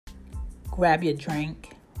Grab your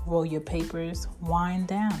drink, roll your papers, wind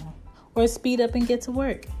down, or speed up and get to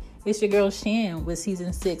work. It's your girl Shan with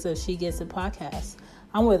season 6 of She Gets It podcast.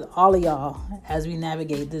 I'm with all of y'all as we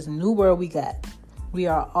navigate this new world we got. We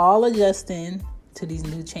are all adjusting to these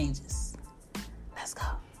new changes. Let's go.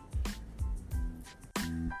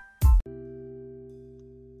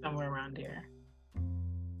 Somewhere around here.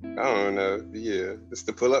 I don't know. Yeah, it's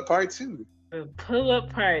the pull-up part 2. The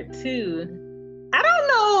pull-up part 2. I don't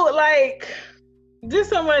know, there's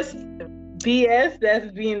so much BS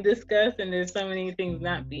that's being discussed, and there's so many things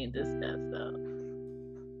not being discussed. So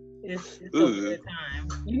it's a good time.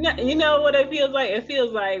 You know what it feels like? It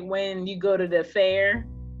feels like when you go to the fair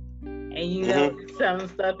and you know some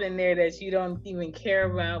stuff in there that you don't even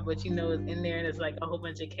care about, but you know it's in there, and it's like a whole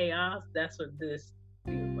bunch of chaos. That's what this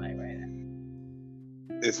feels like right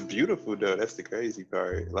now. It's beautiful though. That's the crazy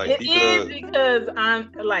part. It is because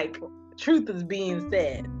I'm truth is being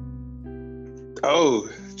said. Oh,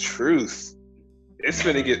 truth. It's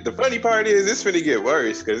finna get. The funny part is, it's finna get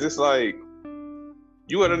worse because it's like,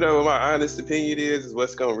 you want to know what my honest opinion is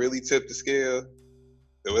what's gonna really tip the scale,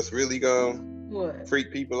 and what's really gonna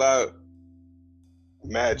freak people out.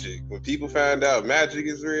 Magic. When people find out magic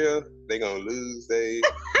is real, they gonna lose they.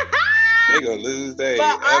 They're gonna lose their.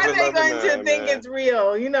 But are they going to think it's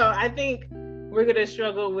real? You know, I think we're gonna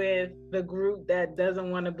struggle with the group that doesn't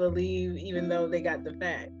want to believe, even though they got the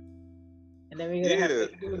facts. And then we're gonna have the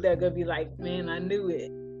group that gonna be like, "Man, I knew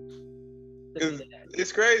it."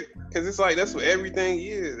 It's great because it's like that's what everything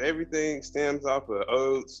is. Everything stems off of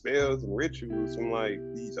old spells and rituals from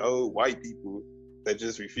these old white people that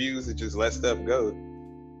just refuse to just let stuff go,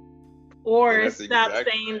 or stop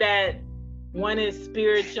saying that one is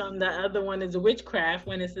spiritual and the other one is witchcraft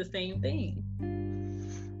when it's the same thing.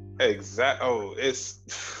 Exactly. Oh, it's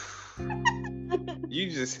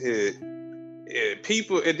you just hit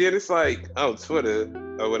people, and then it's like on Twitter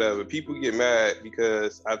or whatever, people get mad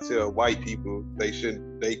because I tell white people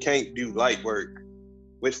they can't do light work,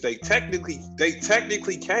 which they technically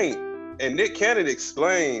can't. And Nick Cannon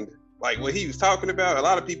explained what he was talking about. A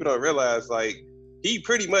lot of people don't realize he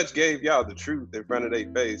pretty much gave y'all the truth in front of their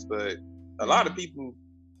face, but a lot of people,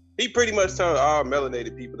 he pretty much told all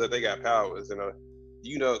melanated people that they got powers. And, of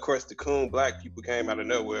course, the coon black people came out of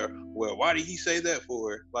nowhere. Well, why did he say that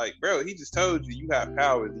for? Bro, he just told you have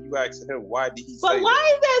powers. And you asked him, why did he say that? But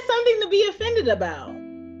why is that something to be offended about?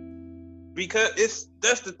 Because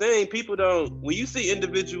that's the thing. People don't, when you see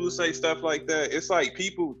individuals say stuff like that, it's like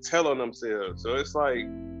people tell on themselves. So it's like,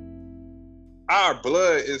 our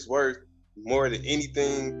blood is worth more than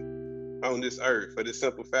anything on this earth, for the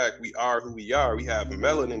simple fact we are who we are. We have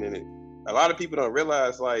melanin in it. A lot of people don't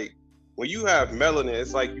realize when you have melanin,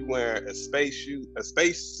 it's like you wearing a space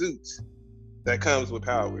suit that comes with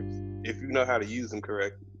powers if you know how to use them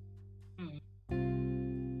correctly.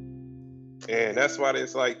 And that's why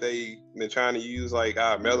it's they've been trying to use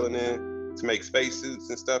our melanin to make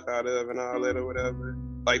spacesuits and stuff out of and all that or whatever.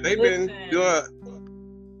 They've been doing.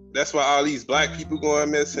 That's why all these black people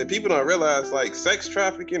going missing. People don't realize sex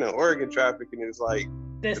trafficking and organ trafficking is the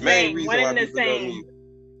main reason why people don't need.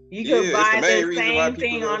 You could buy the same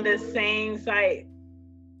thing on the same site.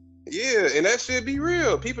 Yeah, and that should be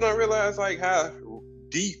real. People don't realize how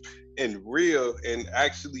deep and real and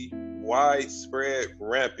actually widespread,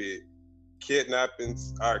 rampant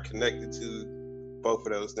kidnappings are connected to both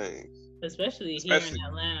of those things. Especially here in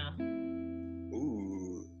Atlanta.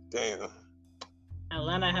 Ooh, damn.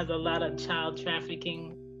 Atlanta has a lot of child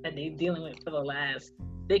trafficking that they're dealing with for the last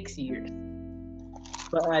 6 years.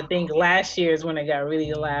 But I think last year is when it got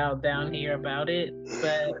really loud down here about it.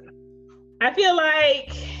 But I feel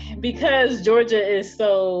because Georgia is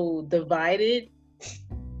so divided,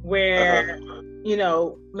 where,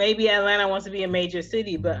 maybe Atlanta wants to be a major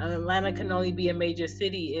city, but Atlanta can only be a major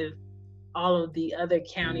city if all of the other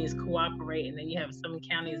counties cooperate. And then you have some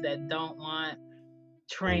counties that don't want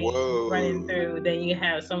trains running through. Then you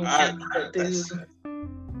have some counties that do.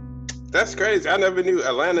 That's crazy. I never knew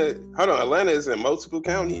Atlanta. Hold on, Atlanta is in multiple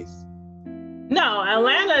counties? No,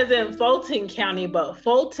 Atlanta is in Fulton County, but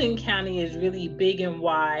Fulton County is really big and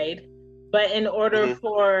wide. But in order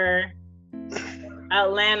for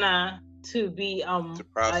Atlanta to be a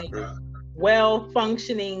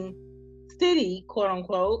well-functioning city, quote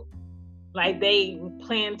unquote, like they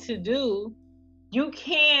plan to do, you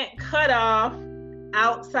can't cut off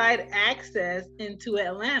outside access into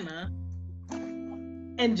Atlanta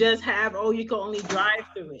and just have, you can only drive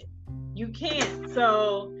through it. You can't.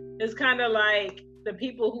 So it's kind of like the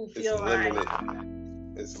people who feel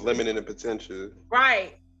it's limiting the potential.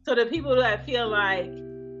 Right. So the people that feel like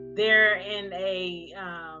they're in a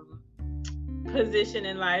position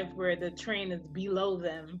in life where the train is below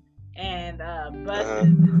them and buses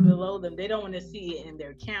is below them. They don't want to see it in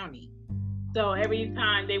their county. So every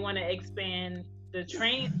time they want to expand the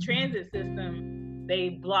transit system, they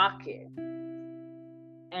block it.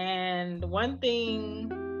 And one thing,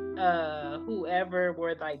 whoever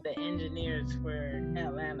were like the engineers for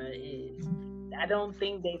Atlanta is, I don't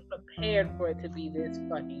think they prepared for it to be this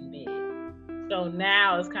fucking big. So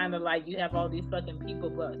now it's kind of like you have all these fucking people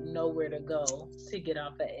but nowhere to go to get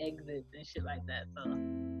off the exits and shit like that. So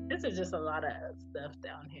this is just a lot of stuff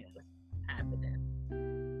down here happening.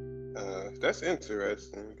 That's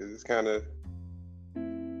interesting because it's kind of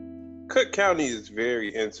Cook County is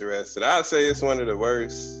very interesting. I'd say it's one of the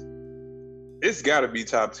worst. It's got to be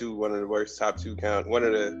top two one of the worst top two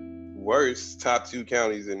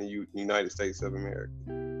counties in the United States of America.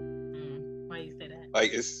 Why you say that?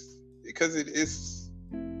 Like it's because it's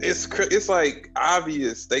like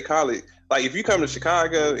obvious. They call it like if you come to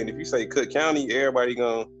Chicago and if you say Cook County, everybody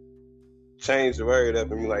gonna change the word up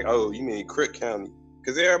and be like, oh, you mean Crook County?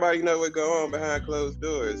 Because everybody know what go on behind closed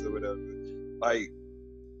doors or whatever. Like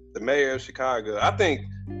the mayor of Chicago, I think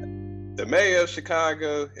the mayor of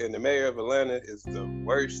Chicago and the mayor of Atlanta is the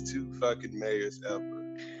worst two fucking mayors ever.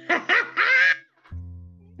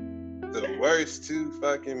 The worst two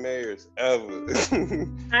fucking mayors ever.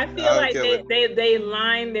 I feel like they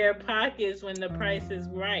line their pockets when the price is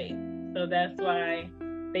right. So that's why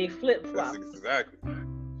they flip flop.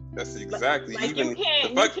 That's exactly. Like you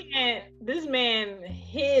can't. This man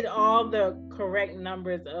hid all the correct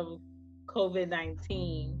numbers of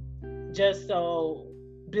COVID-19 just so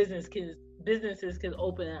businesses could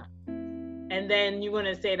open up, and then you're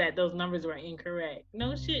gonna say that those numbers were incorrect.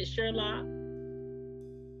 No shit, Sherlock.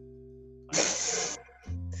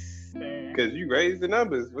 Because you raised the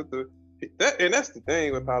numbers with and that's the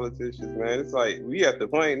thing with politicians, man. It's like we at the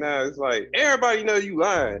point now. It's like everybody know you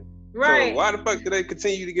lying. Right. So why the fuck do they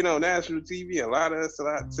continue to get on national TV and lie to us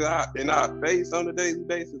in our face on a daily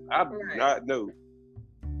basis? I do not know.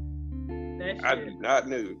 I do not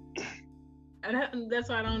know. And that's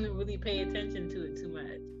why I don't really pay attention to it too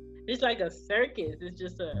much. It's like a circus. It's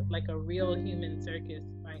just like a real human circus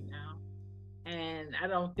right now. And I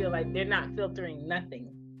don't feel like they're not filtering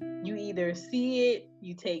nothing. You either see it,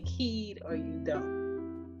 you take heed, or you don't.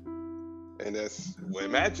 And that's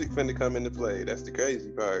when magic finna come into play. That's the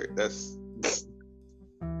crazy part.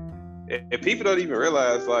 And people don't even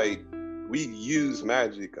realize, like, we use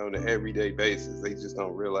magic on an everyday basis. They just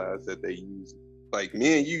don't realize that they use it. Like,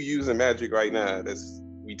 me and you using magic right now,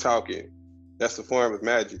 we talking. That's a form of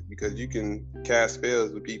magic because you can cast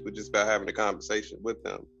spells with people just by having a conversation with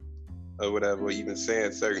them or whatever, or even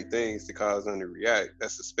saying certain things to cause them to react.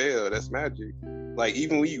 That's a spell. That's magic. Like,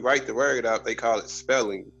 even when you write the word out, they call it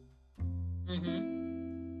spelling.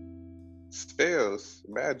 Mm-hmm. Spells,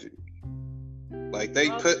 magic. Like they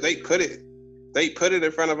put it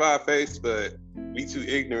in front of our face, but we too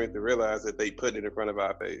ignorant to realize that they put it in front of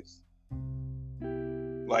our face.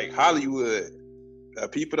 Like Hollywood,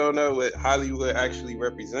 people don't know what Hollywood actually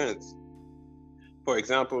represents. For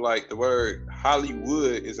example, like the word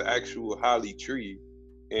Hollywood is an actual holly tree,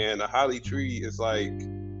 and a holly tree is like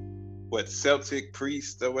what Celtic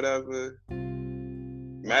priest or whatever.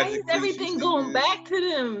 Why is everything going back to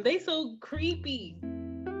them? They so creepy.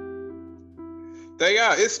 They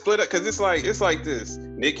are. It's split up because it's like this.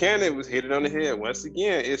 Nick Cannon was hit it on the head. Once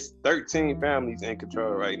again, it's 13 families in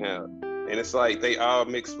control right now. And it's like they all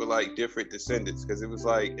mixed with like different descendants because it was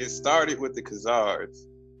like it started with the Khazars.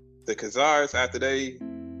 The Khazars, after they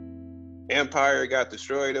empire got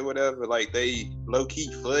destroyed or whatever, like they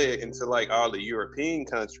low-key fled into like all the European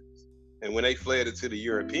countries. And when they fled into the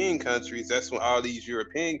European countries, that's when all these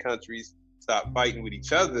European countries stopped fighting with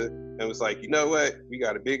each other and was like, you know what? We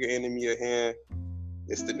got a bigger enemy at hand.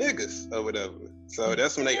 It's the niggas or whatever. So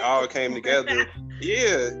that's when they all came together.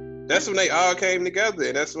 Yeah, that's when they all came together.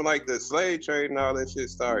 And that's when like the slave trade and all that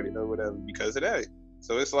shit started or whatever because of that.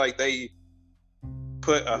 So it's like they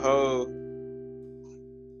put a whole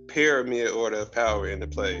pyramid order of power into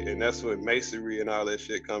play. And that's where masonry and all that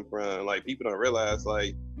shit come from. Like people don't realize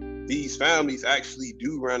like these families actually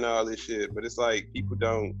do run all this shit, but it's like people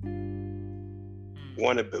don't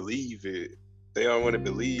want to believe it. They don't want to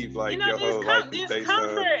believe like your whole life is based on.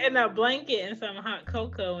 There's comfort in a blanket and some hot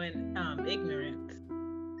cocoa and ignorance.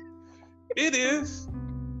 It is,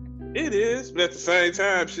 but at the same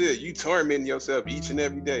time, shit, you tormenting yourself each and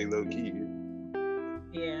every day, low key.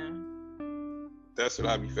 Yeah. That's what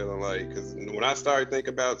I be feeling like, because when I started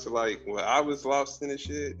thinking about to like when I was lost in this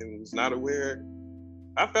shit and was not aware,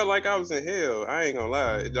 I felt like I was in hell. I ain't gonna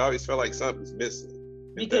lie. It always felt like something's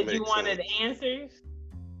missing. Because you wanted answers?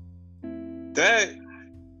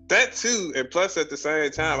 that too, and plus at the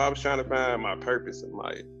same time, I was trying to find my purpose in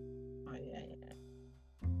life. Oh, yeah.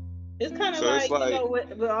 It's kind of like, you know,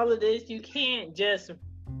 with all of this, you can't just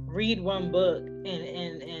read one book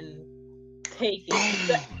and take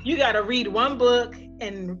it. You got to read one book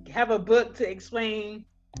and have a book to explain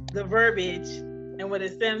the verbiage and what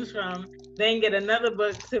it stems from. Then get another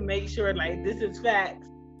book to make sure, like, this is facts.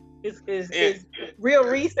 It's real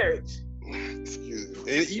research. Excuse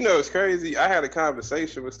me. And, you know, it's crazy. I had a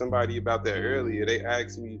conversation with somebody about that earlier. They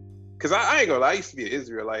asked me, because I ain't gonna lie, I used to be an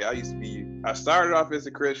Israelite. I started off as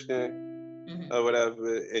a Christian or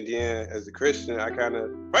whatever, and then as a Christian,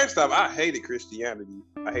 first off, I hated Christianity.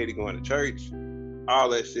 I hated going to church, all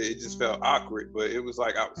that shit. It just felt awkward, but it was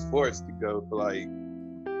like I was forced to go for like,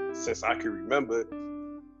 since I could remember,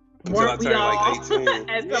 until I turned like 18.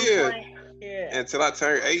 At some point. Yeah. Until I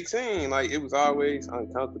turned 18, like, it was always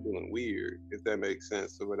uncomfortable and weird, if that makes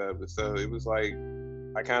sense or whatever. So it was like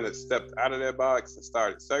I kind of stepped out of that box and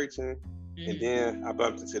started searching, and then I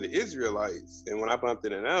bumped into the Israelites. And when I bumped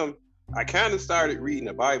into them, I kind of started reading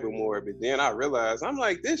the Bible more. But then I realized, I'm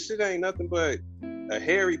like, this shit ain't nothing but a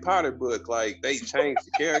Harry Potter book. Like, they changed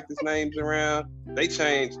the characters' names around. They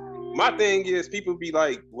changed. My thing is, people be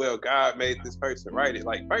like, well, God made this person write it.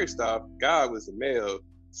 Like, first off, God was a male.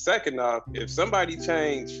 Second off, if somebody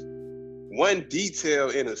changed one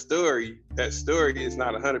detail in a story, that story is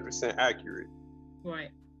not 100% accurate.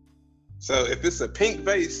 Right. So if it's a pink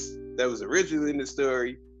vase that was originally in the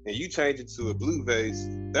story and you change it to a blue vase,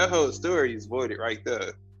 that whole story is voided right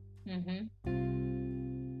there.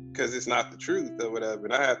 Because it's not the truth or whatever.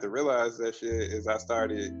 And I had to realize that shit as I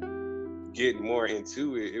started getting more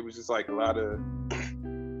into it. It was just like a lot of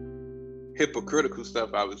hypocritical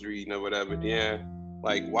stuff I was reading or whatever. Then,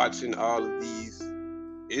 like, watching all of these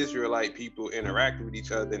Israelite people interact with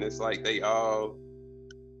each other, and it's like they all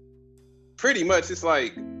pretty much, it's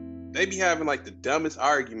like they be having like the dumbest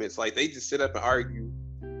arguments. Like, they just sit up and argue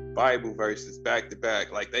Bible verses back to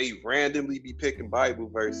back. Like, they randomly be picking Bible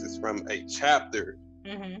verses from a chapter.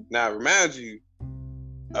 Now, remind you,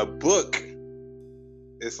 a book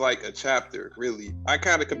is like a chapter, really. I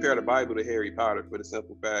kind of compare the Bible to Harry Potter for the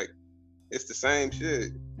simple fact it's the same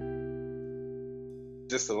shit.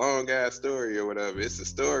 Just a long ass story or whatever. It's a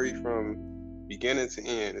story from beginning to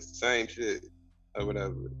end. It's the same shit or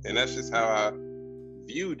whatever. And that's just how I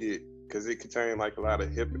viewed it, because it contained like a lot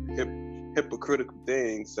of hypocritical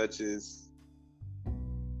things, such as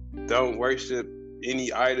don't worship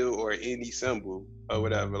any idol or any symbol or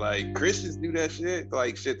whatever. Like, Christians do that shit.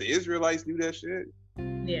 Like, shit, the Israelites do that shit.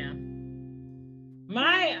 Yeah.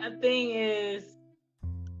 My thing is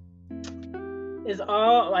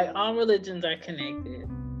all religions are connected,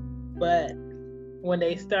 but when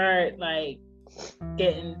they start like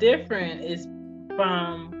getting different, is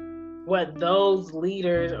from what those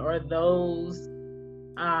leaders or those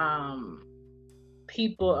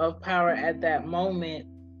people of power at that moment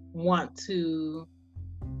want to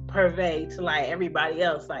purvey to like everybody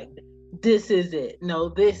else. Like, this is it. No,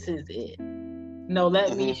 this is it. No,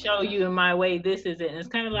 let me show you in my way. This is it. And it's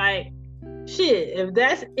kind of like, shit, if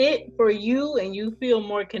that's it for you and you feel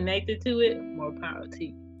more connected to it, more power to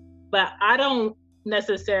you. But I don't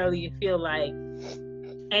necessarily feel like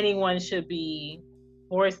anyone should be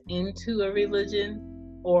forced into a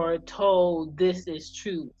religion or told this is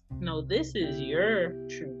truth. No, this is your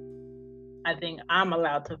truth. I think I'm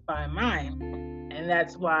allowed to find mine. And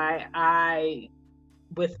that's why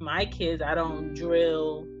with my kids, I don't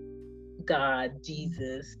drill God,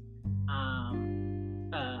 Jesus,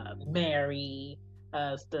 Mary,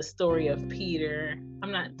 the story of Peter.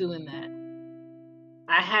 I'm not doing that.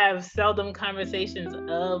 I have seldom conversations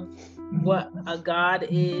of what a God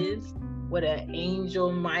is, what an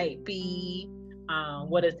angel might be,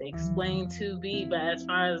 what it's explained to be. But as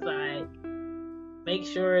far as like, make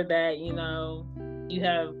sure that, you know, you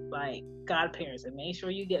have like godparents and make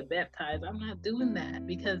sure you get baptized, I'm not doing that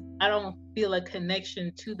because I don't feel a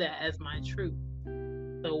connection to that as my truth.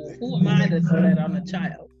 So who am I to say that I'm a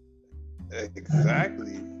child?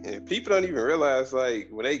 Exactly. And people don't even realize, like,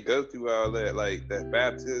 when they go through all that, like that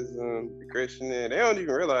baptism, the Christian, they don't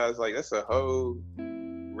even realize, like, that's a whole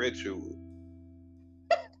ritual.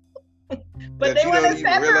 But they want to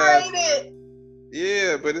separate it.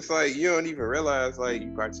 Yeah, but it's like you don't even realize, like,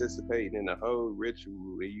 you participating in the whole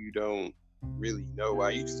ritual and you don't really know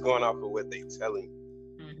why. You just going off of what they telling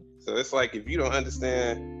you. So it's like, if you don't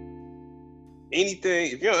understand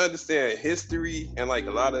anything, if you don't understand history and like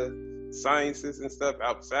a lot of sciences and stuff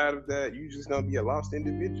outside of that, you just gonna be a lost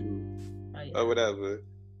individual or whatever.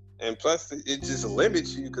 And plus, it just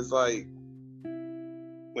limits you because, like,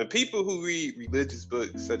 when people who read religious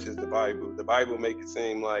books such as the Bible make it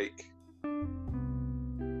seem like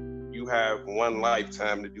you have one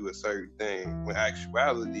lifetime to do a certain thing. When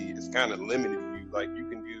actuality, it's kind of limited to you. Like you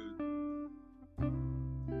can do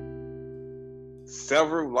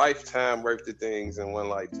several lifetime worth of things in one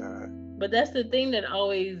lifetime. But that's the thing that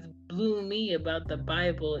always blew me about the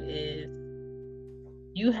Bible is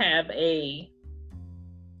you have a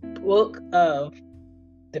book of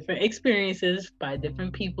different experiences by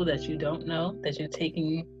different people that you don't know, that you're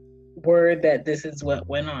taking word that this is what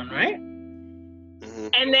went on, right? Mm-hmm.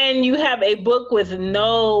 And then you have a book with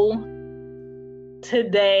no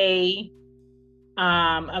today,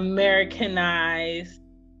 Americanized,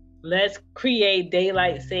 let's create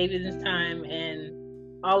daylight savings time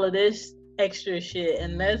and all of this extra shit,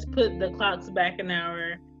 and let's put the clocks back an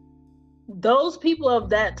hour. Those people of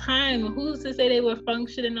that time, who's to say they were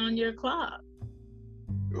functioning on your clock?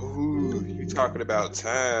 Ooh, you talking about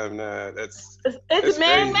time now? It's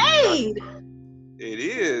man-made. It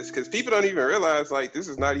is, because people don't even realize like this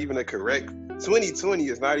is not even a correct. 2020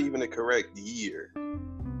 is not even a correct year.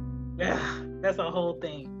 Yeah, that's a whole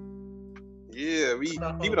thing. Yeah,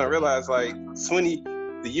 people don't realize like the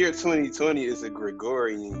year 2020 is a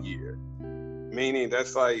Gregorian year, meaning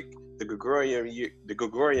that's like the Gregorian year. The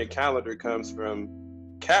Gregorian calendar comes from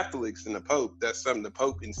Catholics and the Pope. That's something the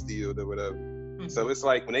Pope instilled or whatever. So it's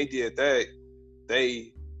like when they did that,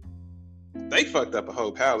 they fucked up a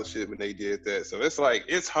whole pile of shit when they did that. So it's like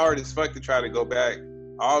it's hard as fuck to try to go back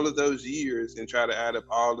all of those years and try to add up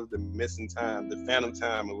all of the missing time, the phantom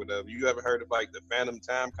time or whatever. You ever heard of like the phantom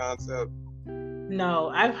time concept? No,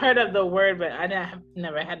 I've heard of the word, but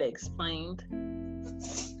never had it explained.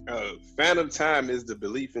 Phantom time is the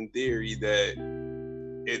belief and theory that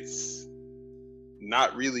it's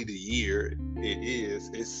not really the year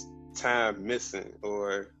it's time missing,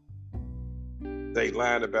 or they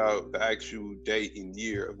lied about the actual date and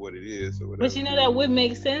year of what it is or whatever. But you know, that would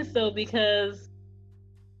make sense though, because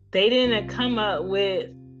they didn't come up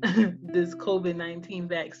with this COVID-19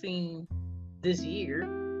 vaccine this year.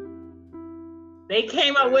 They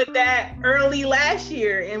came up with that early last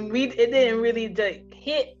year, and it didn't really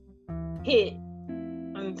hit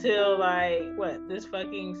until like this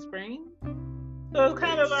fucking spring. So it's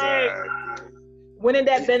kind of like, wouldn't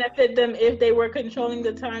that benefit them if they were controlling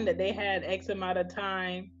the time, that they had X amount of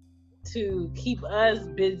time to keep us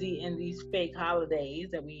busy in these fake holidays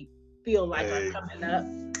that we feel like are coming up?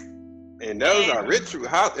 And those are rituals.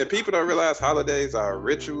 And people don't realize holidays are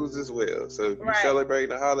rituals as well. So if you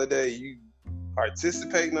celebrate a holiday, you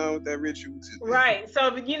participating on with that ritual too. Right.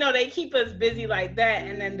 So, they keep us busy like that.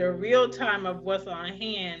 And then the real time of what's on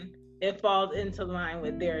hand, it falls into line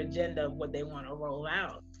with their agenda of what they want to roll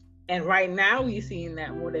out. And right now we're seeing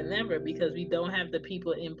that more than ever, because we don't have the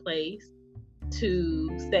people in place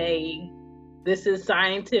to say this is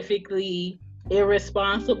scientifically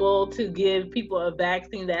irresponsible to give people a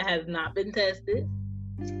vaccine that has not been tested.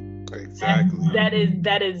 Exactly.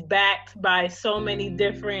 That is backed by so many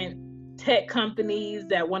different tech companies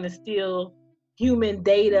that want to steal human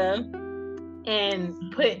data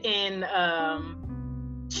and put in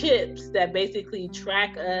chips that basically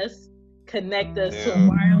track us, connect us to a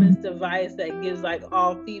wireless device that gives like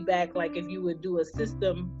all feedback. Like if you would do a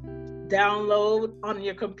system download on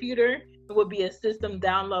your computer, it would be a system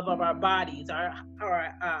download of our bodies, our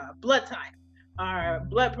blood type, our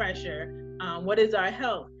blood pressure, what is our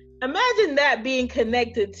health. Imagine that being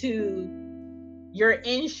connected to your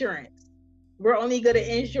insurance. We're only going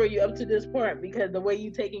to insure you up to this point because the way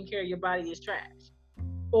you're taking care of your body is trash.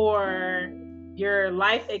 Or your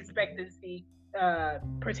life expectancy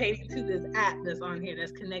pertaining to this app that's on here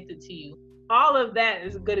that's connected to you. All of that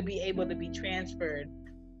is going to be able to be transferred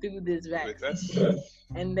through this vaccine.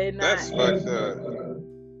 And they're not. That's fucked up.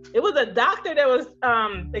 It was a doctor that was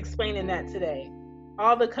explaining that today.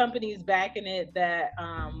 All the companies backing it that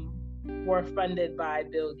were funded by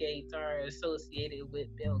Bill Gates or associated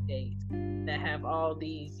with Bill Gates, that have all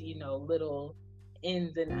these, little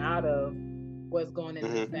ins and out of what's going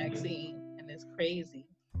in this vaccine. And it's crazy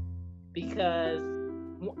because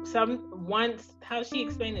once, how she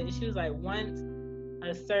explained it, she was like, once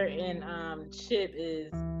a certain chip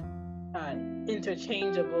is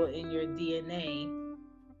interchangeable in your DNA,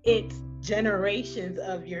 it's generations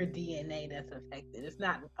of your DNA that's affected. It's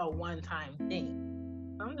not a one-time thing.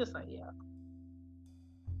 I'm just like, yeah.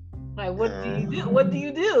 Like, what do you do? What do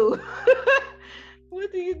you do?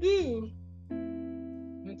 What do you do?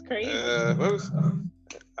 It's crazy.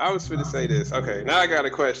 I was going to say this. Okay, now I got a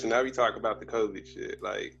question. Now we talk about the COVID shit.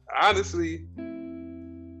 Like, honestly,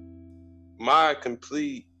 my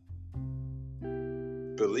complete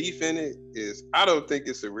belief in it is, I don't think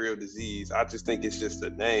it's a real disease. I just think it's just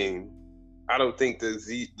a name. I don't think the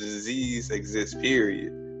disease exists,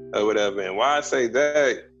 period, or whatever. And why I say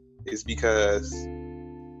that is because,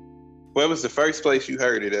 what was the first place you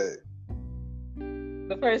heard it at?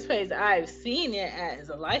 The first place I've seen it at is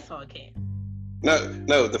a Lysol can.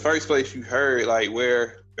 No, the first place you heard, like,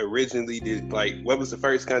 where originally did, like, what was the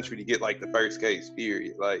first country to get, like, the first case,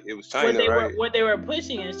 period? Like, it was China, right? What they were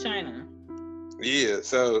pushing is China. Yeah,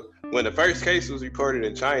 so when the first case was reported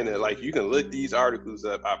in China, like, you can look these articles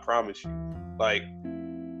up, I promise you. Like,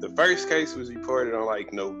 the first case was reported on,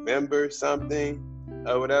 like, November something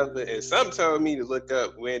or whatever, and some told me to look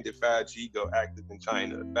up when did 5G go active in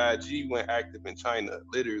China. 5G went active in China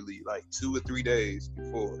literally like 2 or 3 days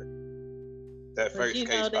before that first case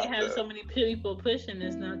popped up. They have so many people pushing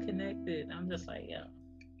it's not connected. I'm just like, yo.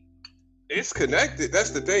 It's connected. That's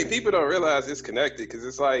the thing. People don't realize it's connected because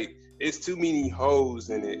it's like, it's too many holes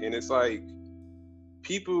in it. And it's like,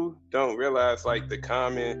 people don't realize like the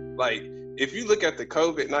common, like, if you look at the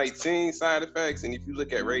COVID-19 side effects and if you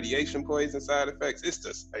look at radiation poison side effects, it's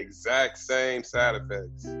the exact same side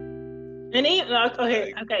effects. And even,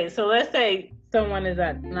 okay, so let's say someone is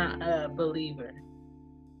not a believer.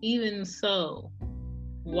 Even so,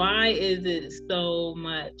 why is it so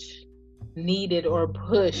much needed or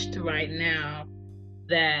pushed right now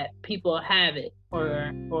that people have it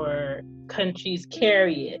or countries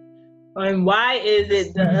carry it? And why is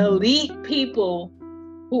it the elite people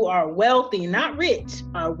who are wealthy, not rich,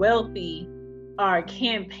 are wealthy, are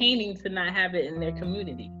campaigning to not have it in their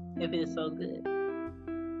community if it's so good?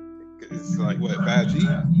 It's like, what,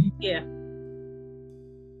 5G? Yeah.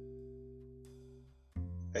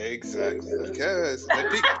 Exactly, because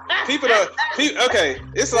people don't. Okay,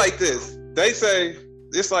 it's like this. They say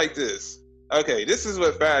it's like this. Okay, this is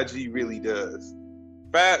what 5G really does.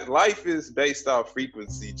 Life is based off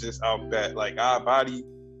frequency, just off that. Like our body,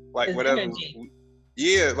 like it's whatever. Energy.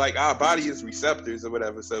 Yeah, like our body is receptors or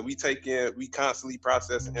whatever. So we constantly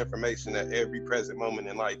processing information at every present moment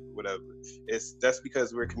in life, or whatever. That's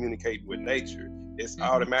because we're communicating with nature. It's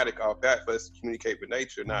automatic off that for us to communicate with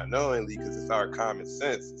nature, not knowingly, because it's our common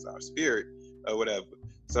sense, it's our spirit or whatever.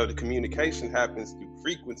 So the communication happens through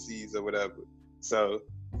frequencies or whatever. So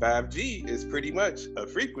 5G is pretty much a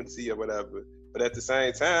frequency or whatever. But at the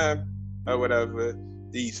same time or whatever,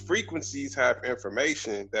 these frequencies have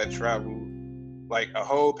information that travel, like a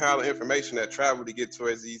whole pile of information that travel to get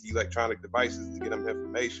towards these electronic devices to get them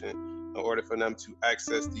information in order for them to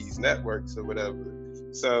access these networks or whatever.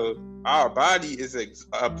 So our body is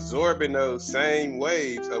absorbing those same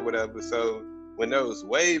waves or whatever. So when those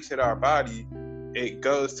waves hit our body, it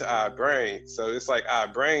goes to our brain. So it's like our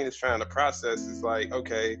brain is trying to process. It's like,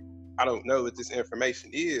 okay, I don't know what this information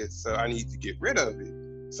is, so I need to get rid of it.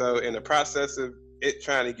 So in the process of it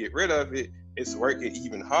trying to get rid of it, it's working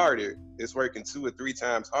even harder. It's working 2 or 3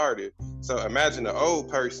 times harder. So imagine an old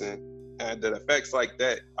person and the effects like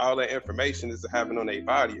that, all that information is having on their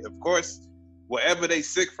body. Of course, whatever they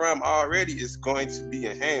sick from already is going to be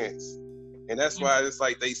enhanced. And that's why it's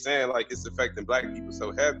like they saying like it's affecting Black people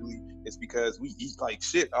so heavily. It's because we eat like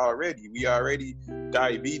shit already. We already,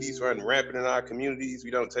 diabetes running rampant in our communities.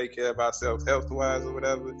 We don't take care of ourselves health-wise or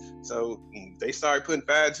whatever. So they started putting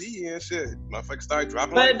 5G in shit. Motherfuckers started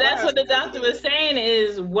dropping. But that's what the doctor was saying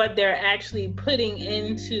is what they're actually putting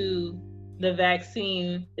into the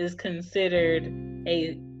vaccine is considered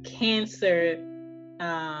a cancer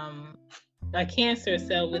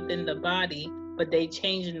cell within the body, but they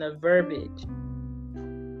changing the verbiage.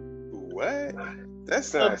 What? That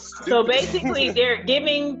sounds stupid. So basically, they're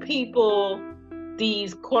giving people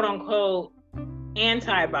these quote unquote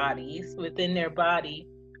antibodies within their body,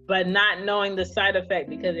 but not knowing the side effect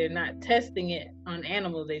because they're not testing it on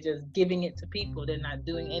animals. They're just giving it to people. They're not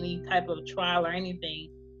doing any type of trial or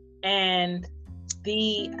anything. And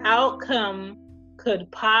the outcome could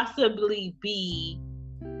possibly be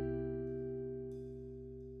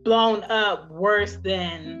blown up worse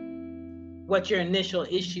than what your initial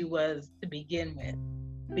issue was to begin with,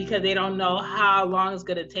 because they don't know how long it's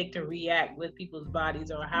going to take to react with people's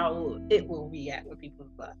bodies or how it will react with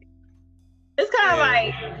people's bodies. It's kind of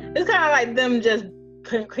like them just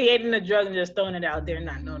creating a drug and just throwing it out there,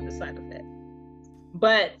 not knowing the side effect.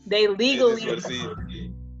 But they legally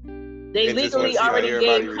already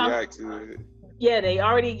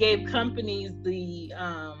gave companies the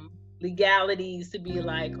legalities to be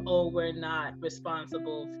like, oh, we're not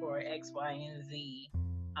responsible for X, Y, and Z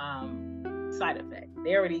side effect.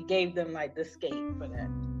 They already gave them like the skate for that.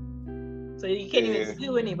 So you can't even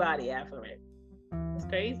sue anybody after it. It's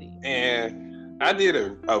crazy. And I did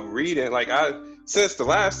a reading, since the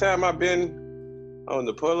last time I've been on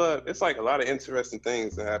the pull up, it's like a lot of interesting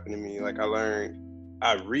things that happened to me. Like I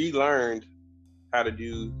relearned how to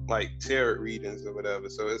do like tarot readings or whatever.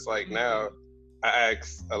 So it's like now I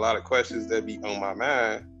ask a lot of questions that be on my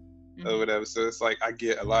mind or whatever. So it's like I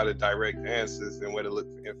get a lot of direct answers and where to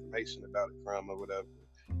look for information about it from or whatever.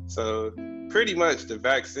 So pretty much the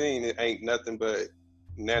vaccine, it ain't nothing but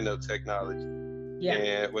nanotechnology. Yeah.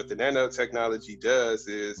 And what the nanotechnology does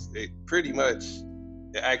is it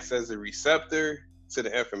acts as a receptor to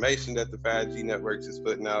the information that the 5G networks is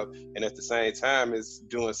putting out, and at the same time it's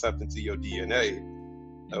doing something to your DNA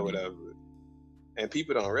or whatever. And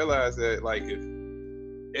people don't realize that, like,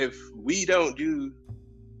 if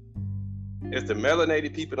the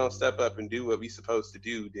melanated people don't step up and do what we supposed to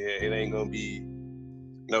do, then it ain't gonna be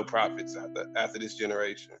no profits after this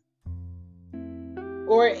generation.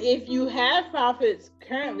 Or if you have profits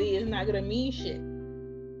currently, it's not gonna mean shit.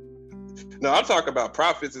 No, I'm talking about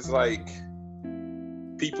profits. It's like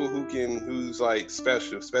people who's like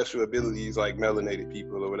special abilities, like melanated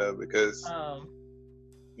people or whatever. Because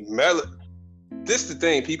this is the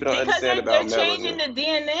thing people don't understand about melanin. They're changing the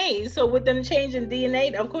DNA. So with them changing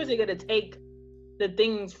DNA, of course they're gonna take the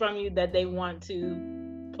things from you that they want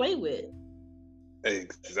to play with.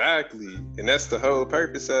 Exactly. And that's the whole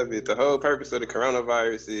purpose of it. The whole purpose of the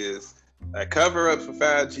coronavirus is a cover up for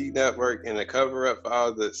 5G network and a cover up for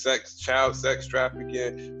all the child sex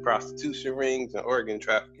trafficking, prostitution rings, and organ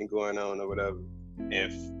trafficking going on or whatever.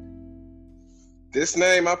 If this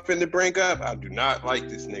name I'm finna bring up, I do not like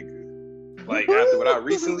this nigga. Like, after what I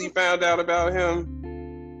recently found out about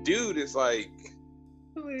him, dude is like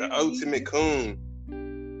the ultimate coon.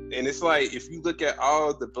 And it's like, if you look at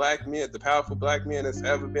all the black men, the powerful black men that's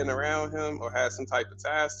ever been around him or had some type of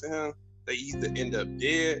ties to him, they either end up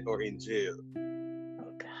dead or in jail.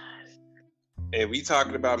 Oh, gosh. And we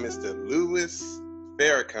talking about Mr. Louis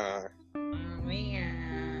Farrakhan. Oh,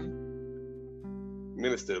 man.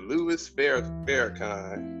 Minister Louis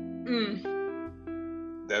Farrakhan.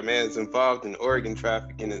 That man's involved in organ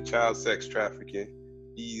trafficking and child sex trafficking.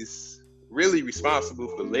 He's really responsible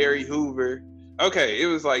for Larry Hoover. Okay, it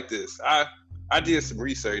was like this. I did some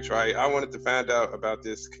research, right? I wanted to find out about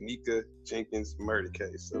this Kenneka Jenkins murder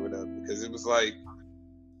case or whatever, because it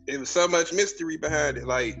was so much mystery behind it.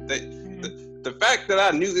 Like, the fact that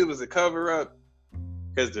I knew it was a cover up,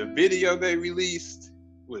 because the video they released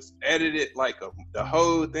was edited, the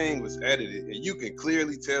whole thing was edited, and you can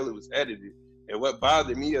clearly tell it was edited. And what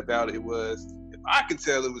bothered me about it was, if I could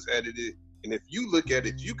tell it was edited, and if you look at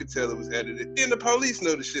it, you could tell it was edited, then the police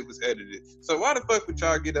know the shit was edited. So why the fuck would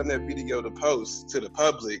y'all get on that video to post to the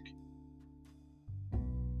public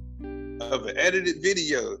of an edited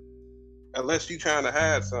video, unless you trying to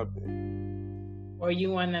hide something? Or you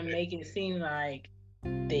want to make it seem like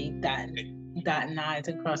they dotting I's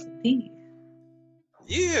across the T's.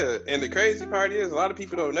 Yeah, and the crazy part is, a lot of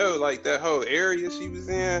people don't know, like, that whole area she was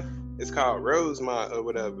in, it's called Rosemont or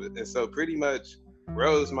whatever. And so pretty much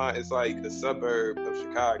Rosemont is like a suburb of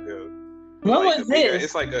Chicago. What was this?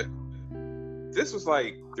 It's like this was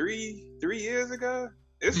like three years ago.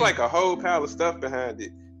 It's like a whole pile of stuff behind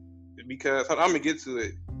it, because I'm gonna get to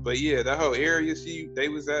it. But yeah, that whole area they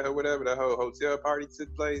was at or whatever, that whole hotel party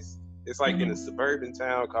took place. It's like in a suburban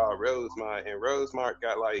town called Rosemont, and Rosemont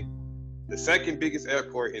got like the second biggest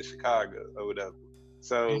airport in Chicago or whatever.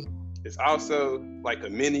 So it's also like a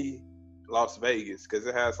mini Las Vegas, because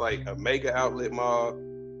it has like a mega outlet mall.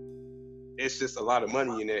 It's just a lot of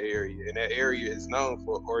money in that area, and that area is known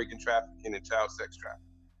for organ trafficking and child sex trafficking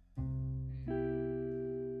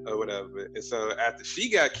or whatever. And so after she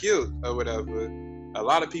got killed or whatever, a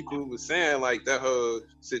lot of people was saying like that whole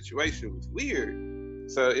situation was weird.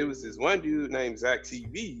 So it was this one dude named Zach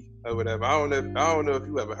TV or whatever. I don't know if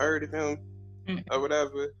you ever heard of him or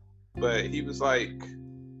whatever, but he was like,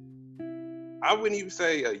 I wouldn't even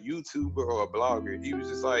say a YouTuber or a blogger. He was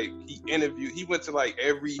just like, he went to like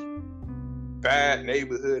every bad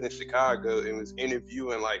neighborhood in Chicago and was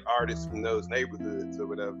interviewing like artists from those neighborhoods or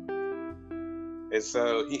whatever. And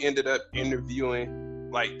so he ended up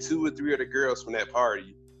interviewing like 2 or 3 of the girls from that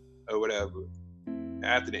party or whatever.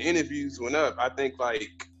 After the interviews went up, I think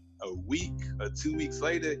like a week or 2 weeks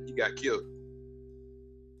later, he got killed.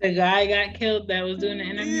 The guy got killed that was doing the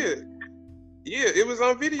interview? Yeah, it was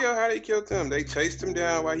on video how they killed him. They chased him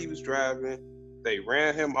down while he was driving. They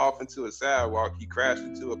ran him off into a sidewalk. He crashed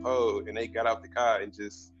into a pole, and they got out the car and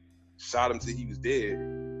just shot him till he was dead.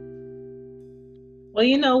 Well,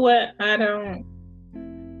 you know what? I'm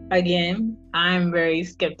very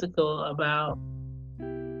skeptical about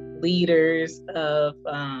leaders of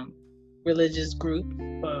religious groups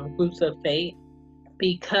or groups of faith,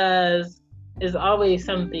 because there's always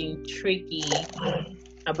something tricky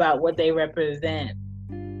about what they represent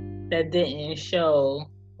that didn't show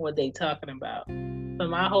what they talking about. So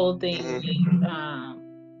my whole thing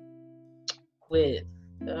with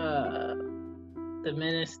the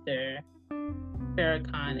minister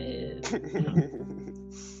Farrakhan is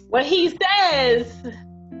what he says.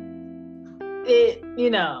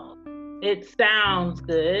 It sounds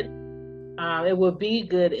good. It would be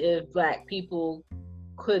good if Black people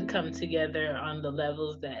could come together on the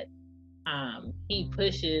levels that he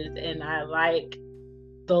pushes, and I like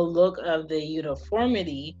the look of the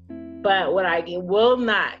uniformity. But what I will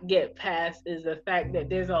not get past is the fact that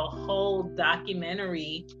there's a whole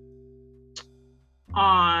documentary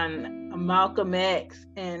on Malcolm X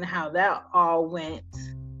and how that all went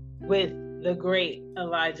with the great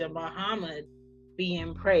Elijah Muhammad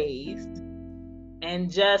being praised.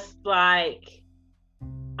 And just like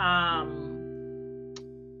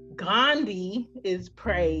Gandhi is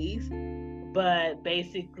praised, but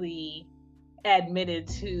basically admitted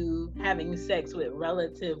to having sex with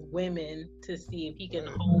relative women to see if he can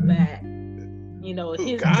hold back,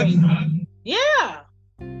 his great. Yeah.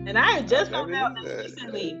 And I had just found out this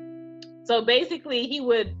recently. So basically, he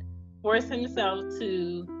would force himself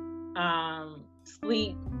to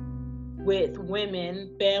sleep with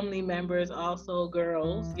women, family members, also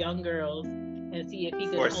girls, young girls, and see if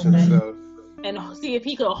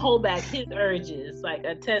he could hold back his urges, like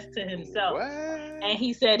attest to himself. What? And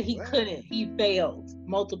he said he couldn't. He failed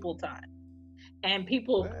multiple times. And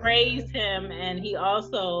people praised him, and he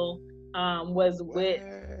also was with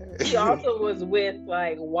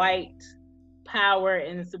like white power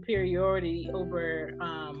and superiority over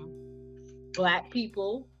Black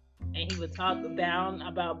people, and he would talk down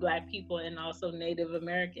about Black people and also Native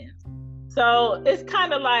Americans. So it's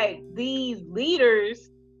kind of like these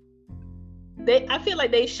leaders, I feel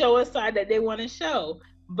like they show a side that they want to show,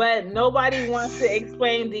 but nobody wants to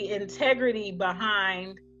explain the integrity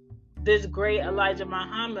behind this great Elijah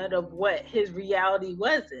Muhammad of what his reality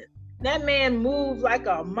wasn't. That man moved like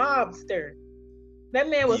a mobster. That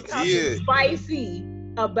man was talking spicy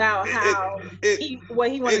about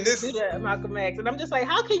what he wanted to do to Malcolm X. And I'm just like,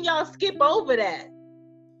 how can y'all skip over that?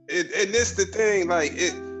 And this the thing,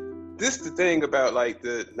 this the thing about like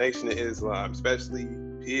the Nation of Islam, especially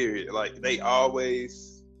period. Like they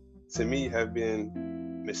always, to me, have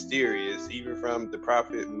been mysterious, even from the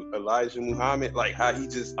Prophet Elijah Muhammad, like how he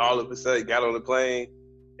just all of a sudden got on the plane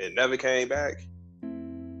and never came back.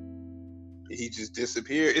 He just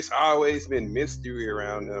disappeared. It's always been mystery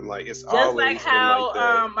around them. Like it's just always like how been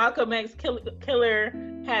like that. Malcolm X killer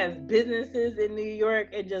has businesses in New York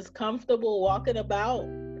and just comfortable walking about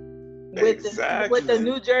with the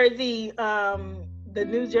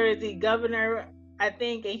New Jersey governor, I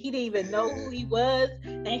think, and he didn't even know who he was,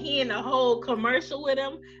 and he in a whole commercial with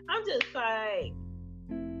him. I'm just like,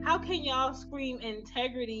 how can y'all scream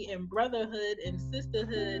integrity and brotherhood and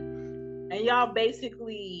sisterhood, and y'all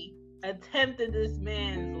basically attempted this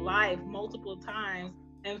man's life multiple times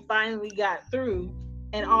and finally got through,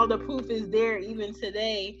 and all the proof is there even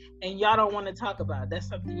today, and y'all don't want to talk about it? That's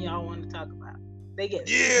something y'all want to talk about. They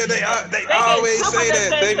always say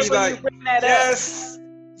that. They be like,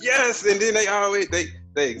 yes, and then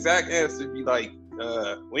the exact answer be like,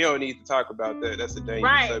 we don't need to talk about that. That's a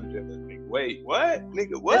dangerous subject. Like, wait, what?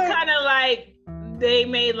 Nigga, what? It's kind of like they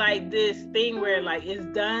made like this thing where like it's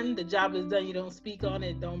done, the job is done, you don't speak on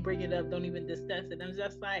it, don't bring it up, don't even discuss it. I'm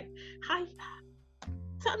just like, how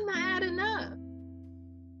something not adding up.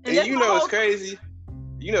 And it's crazy.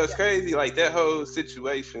 It's crazy. Like that whole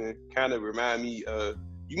situation kind of remind me of,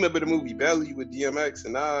 you remember the movie Belly with DMX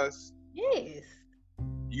and Nas? Yes.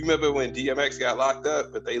 You remember when DMX got locked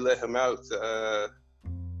up, but they let him out to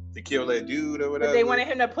kill that dude or whatever? But they wanted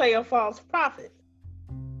him to play a false prophet.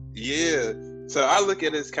 Yeah. So I look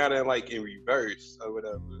at it as kind of like in reverse or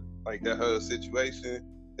whatever. Like that whole situation.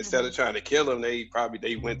 Instead of trying to kill him, they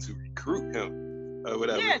went to recruit him or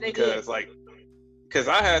whatever. Yeah, they did. Because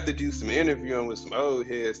I had to do some interviewing with some old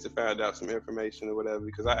heads to find out some information or whatever.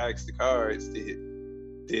 Because I asked the cards, did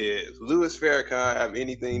Louis Farrakhan have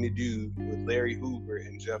anything to do with Larry Hoover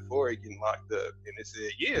and Jeff Ford getting locked up? And it said,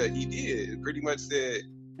 yeah, he did. It pretty much said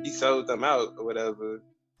he sold them out or whatever.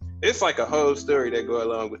 It's like a whole story that go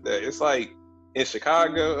along with that. It's like in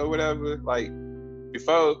Chicago or whatever, like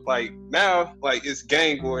before, like now, like it's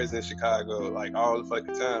gang wars in Chicago, like all the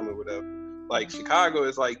fucking time or whatever. Like Chicago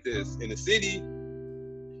is like this. In the city,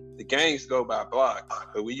 the gangs go by blocks,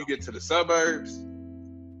 but when you get to the suburbs,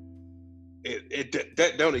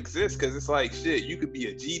 that don't exist because it's like shit. You could be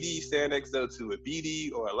a GD stand next door to a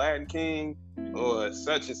BD or a Latin King or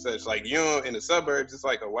such and such. Like in the suburbs, it's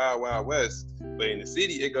like a wild, wild west. But in the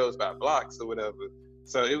city, it goes by blocks or whatever.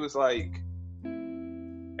 So it was like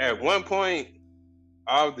at one point,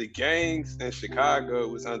 all the gangs in Chicago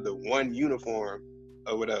was under one uniform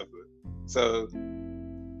or whatever. So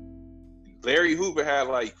Larry Hoover had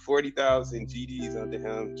like 40,000 GDs under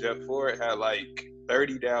him. Jeff Ford had like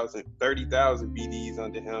 30,000 BDs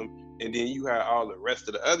under him. And then you had all the rest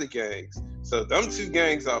of the other gangs. So them two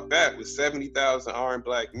gangs off bat was 70,000 armed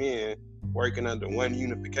black men working under one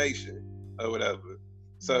unification or whatever.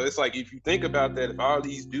 So it's like, if you think about that, if all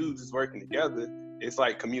these dudes is working together, it's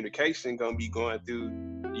like communication gonna be going through,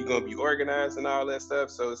 you're gonna be organized and all that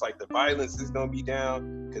stuff. So it's like the violence is gonna be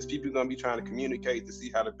down because people are gonna be trying to communicate to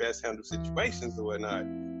see how to best handle situations or whatnot.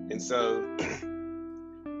 And so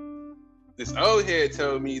this old head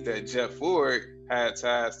told me that Jeff Ford had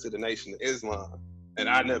ties to the Nation of Islam. And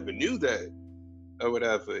I never knew that or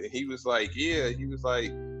whatever. And he was like, a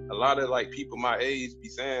lot of like people my age be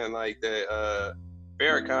saying like that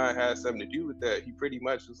Farrakhan had something to do with that. He pretty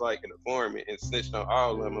much was like an informant and snitched on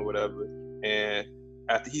all of them or whatever. And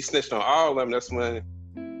after he snitched on all of them, that's when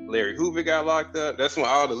Larry Hoover got locked up. That's when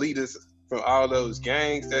all the leaders from all those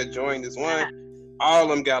gangs that joined this one, all of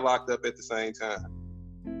them got locked up at the same time.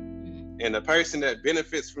 And the person that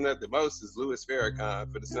benefits from that the most is Louis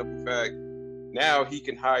Farrakhan, for the simple fact, now he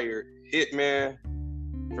can hire hitmen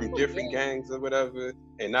from different gangs or whatever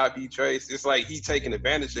and not be traced. It's like he taking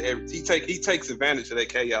advantage of he takes advantage of that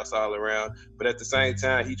chaos all around, but at the same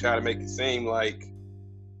time he try to make it seem like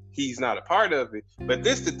he's not a part of it. But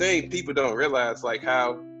this the thing people don't realize, like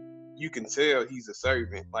how you can tell he's a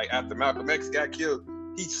servant. Like after Malcolm X got killed,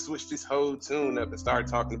 he switched his whole tune up and started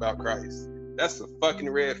talking about Christ. That's a fucking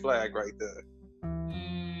red flag right there.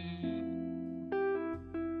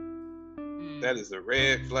 That is a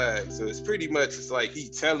red flag. So it's pretty much, it's like he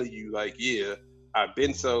telling you like, yeah, I've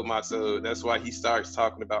been sold my soul. That's why he starts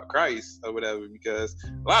talking about Christ or whatever, because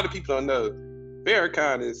a lot of people don't know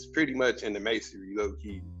Farrakhan is pretty much in the Masonry, low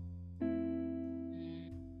key.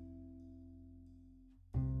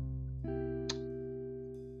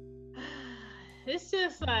 It's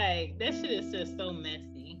just like, that shit is just so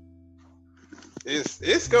messy.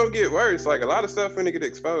 It's gonna get worse. Like a lot of stuff gonna get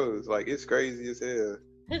exposed. Like it's crazy as hell.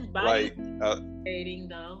 His body is deteriorating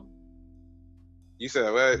though. You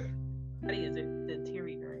said what? Body is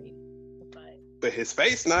deteriorating. But his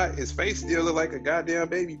face not. His face still look like a goddamn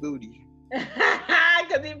baby booty.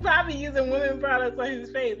 Because he probably using women products on his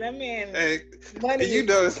face. That man. Hey, and you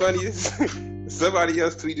know it's funny. Somebody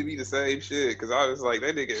else tweeted me the same shit because I was like,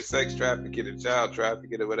 that nigga is sex trafficking and child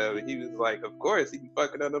trafficking or whatever. He was like, of course he be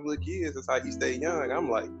fucking on them little kids. That's how he stay young. I'm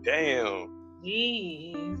like, damn.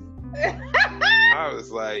 Jeez. I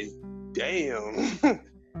was like, damn.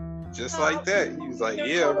 Just like that. He was like,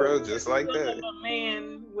 yeah, bro, just like that. A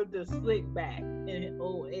man with the slick back in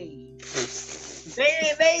old age.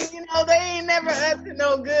 they ain't never up to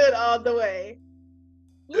no good all the way.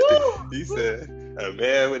 Woo! He said, a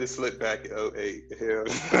man with a slick back in 08. Hell.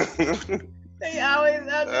 They always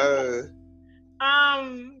up to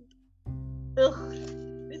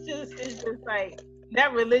it's just like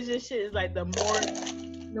that religion shit is like the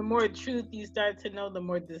more truth you start to know, the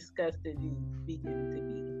more disgusted you begin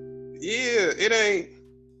to be. Yeah, it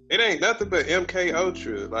ain't nothing but MK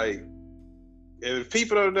Ultra. Like, if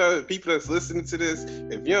people don't know, people that's listening to this,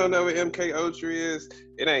 if you don't know what MK Ultra is,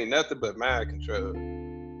 it ain't nothing but mind control.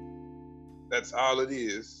 That's all it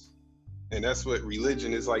is. And that's what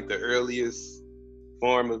religion is, like the earliest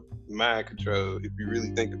form of mind control, if you really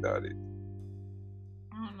think about it.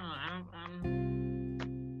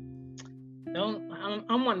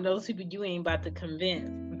 I'm one of those people you ain't about to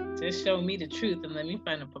convince. Just show me the truth and let me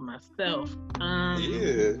find it for myself.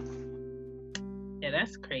 Yeah,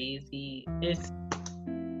 that's crazy. It's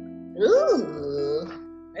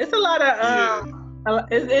a lot of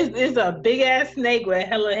it's a big ass snake with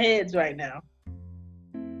hella heads right now.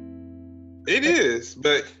 It is,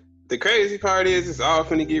 but the crazy part is it's all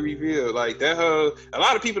finna get revealed. Like that whole, a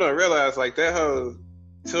lot of people don't realize like that whole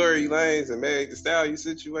Tory Lanez and Meg Thee Stallion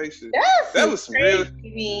situation. That was some real.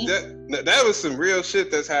 That was some real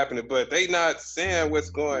shit that's happening. But they not saying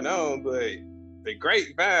what's going on. But the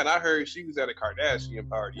grapevine, I heard she was at a Kardashian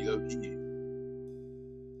party. Okay.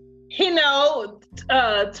 You know,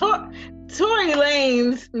 Tory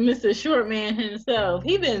Lanez, Mr. Shortman himself,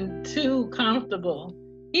 he been too comfortable.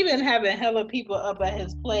 He been having hella people up at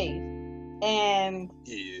his place, and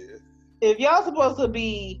yeah. If y'all supposed to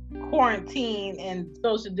be quarantined and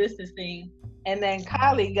social distancing, and then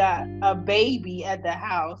Kylie got a baby at the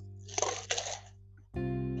house,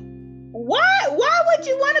 Why would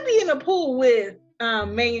you want to be in a pool with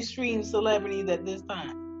mainstream celebrities at this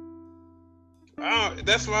time?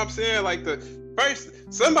 That's what I'm saying. Like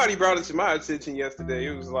somebody brought it to my attention yesterday.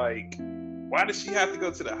 It was like, why does she have to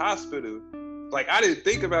go to the hospital? Like, I didn't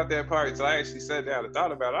think about that part until I actually sat down and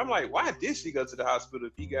thought about it. I'm like, why did she go to the hospital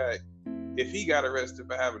if he got arrested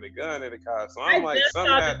for having a gun in the car? So I'm like,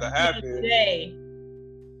 something had to happen. Today.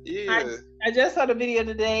 Yeah. I just saw the video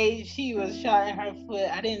today. She was shot in her foot.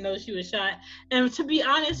 I didn't know she was shot. And to be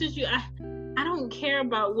honest with you, I don't care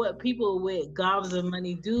about what people with gobs of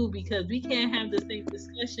money do, because we can't have the same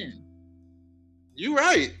discussion. You're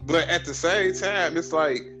right. But at the same time, it's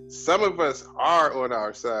like some of us are on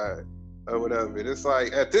our side or whatever. And it's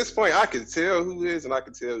like, at this point, I can tell who is and I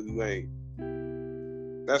can tell who ain't.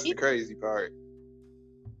 That's the crazy part.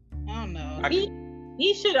 I don't know.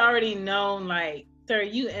 He should already known, like, sir,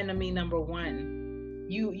 you enemy number one.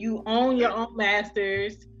 You own your own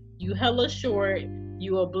masters. You hella short.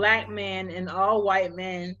 You a black man, and all white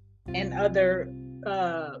men and other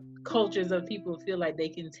cultures of people feel like they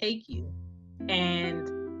can take you.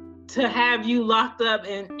 And to have you locked up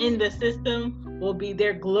and in the system will be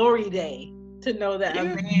their glory day, to know that a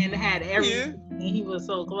man had everything and he was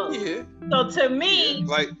so close. Yeah. So to me,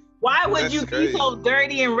 like, why would you be so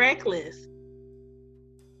dirty and reckless?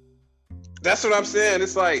 That's what I'm saying.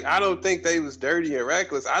 It's like, I don't think they was dirty and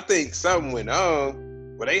reckless. I think something went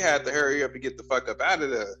on where they had to hurry up and get the fuck up out of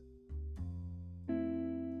there.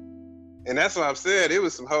 And that's what I'm saying. It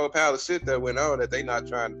was some whole pile of shit that went on that they not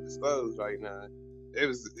trying to disclose right now.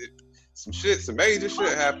 Some major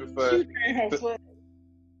shit happened for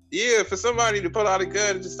somebody to pull out a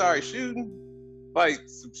gun and just start shooting. Like,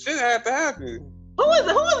 some shit had to happen. Who was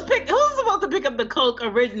supposed to pick up the coke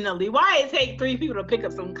originally? Why it take 3 people to pick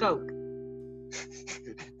up some coke?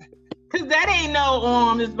 Cause that ain't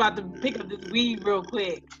no that's about to pick up this weed real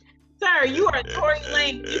quick. Sir, you are Tory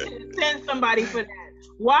Lanez. You should send somebody for that.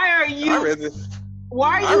 Why are you in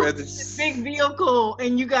this big vehicle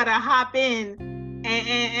and you gotta hop in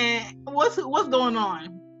and what's going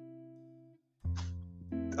on?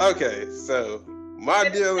 Okay, so my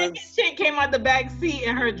deal is, chick came out the back seat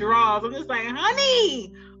in her drawers. I'm just like,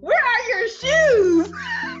 honey, where are your shoes?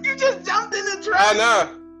 You just jumped in the truck. I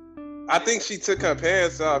know. I think she took her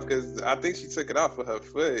pants off because I think she took it off with her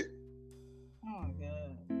foot. Oh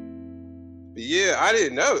god. But yeah, I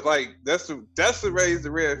didn't know. Like, that's what raised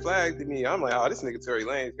the red flag to me. I'm like, oh, this nigga Tory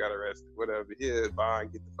Lanez got arrested. Whatever. Yeah,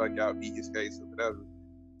 bond, get the fuck out, beat his face or whatever.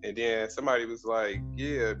 And then somebody was like,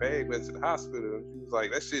 yeah, babe went to the hospital. And she was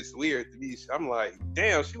like, that shit's weird to me. I'm like,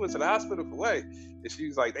 damn, she went to the hospital for what? And she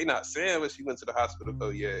was like, they not saying what she went to the hospital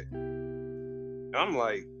for yet. And I'm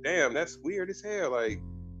like, damn, that's weird as hell. Like,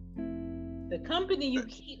 the company you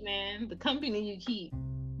keep, man. The company you keep.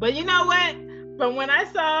 But you know what? But when I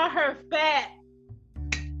saw her fat,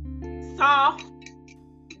 soft,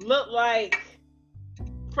 look like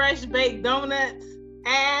fresh baked donuts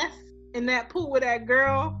ass in that pool with that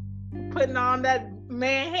girl putting on that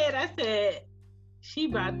man head, I said, she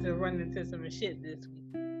about to run into some shit this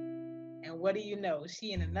week. And what do you know?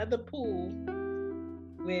 She in another pool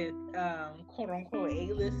with quote unquote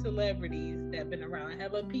A-list celebrities that have been around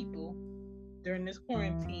hella people during this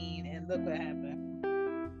quarantine, and look what happened.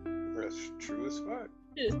 That's true as fuck.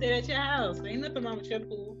 You just stay at your house. Ain't nothing wrong with your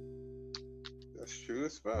pool. That's true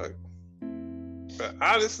as fuck. But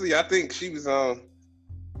honestly, I think she was on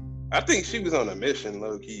a mission,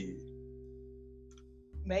 low key.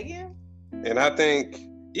 Megan? And I think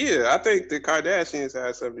the Kardashians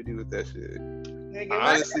had something to do with that shit. Megan,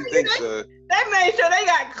 I honestly think so. They made sure they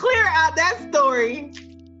got clear out that story.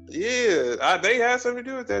 Yeah, they had something to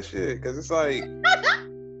do with that shit. Because it's like,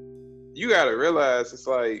 you gotta realize, it's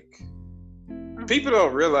like, people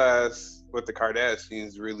don't realize what the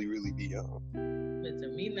Kardashians really, really be on.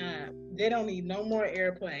 Listen, they don't need no more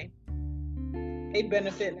airplay. They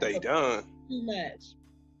benefit. They don't. Too much.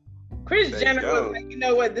 Kris Jenner was like, you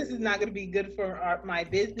know what? This is not going to be good for my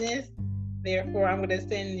business. Therefore, I'm going to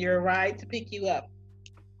send your ride to pick you up.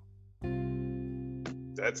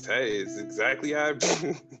 It's exactly how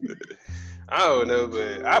I don't know,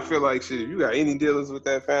 but I feel like shit, if you got any dealings with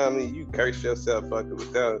that family, you curse yourself fucking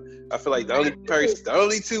with them. I feel like the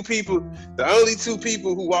only two people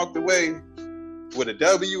who walked away with a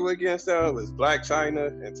W against them was Blac Chyna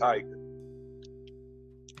and Tyga.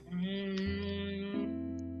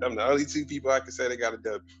 I'm the only 2 people I can say they got a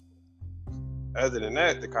W. Other than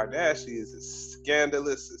that, the Kardashians is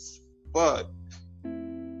scandalous as fuck.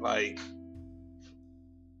 Like,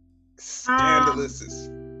 scandalous as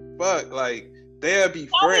fuck. Like, they'll be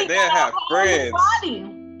friends. They'll have friends.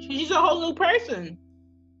 She's a whole new person.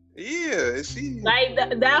 Yeah, she Like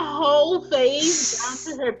that whole face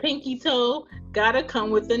down to her pinky toe gotta come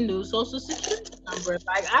with a new social security number.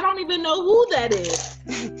 Like I don't even know who that is.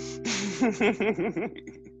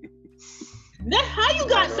 How you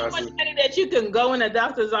got so much money that you can go in a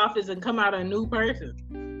doctor's office and come out a new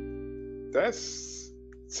person? That's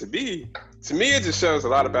to me, it just shows a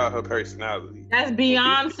lot about her personality. That's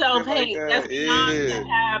beyond self-hate. Like that's beyond to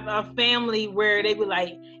have a family where they be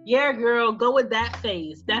like, yeah, girl, go with that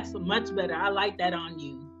face. That's much better. I like that on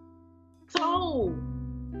you. So,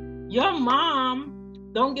 your mom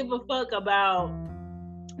don't give a fuck about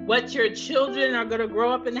what your children are going to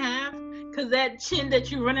grow up and have, because that chin that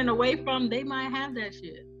you're running away from, they might have that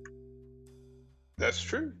shit. That's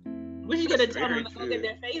true. What you going to tell them to go get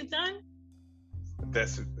their face done?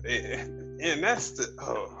 That's the thing. That's the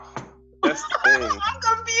thing. I'm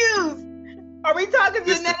confused. Are we talking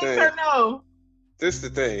genetics or no? This is the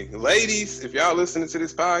thing, ladies. If y'all listening to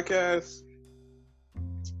this podcast,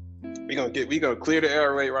 we gonna clear the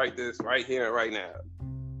airway right here and right now.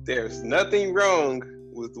 There's nothing wrong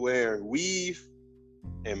with wearing weave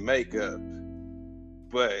and makeup,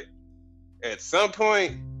 but at some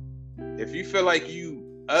point, if you feel like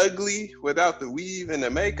you ugly without the weave and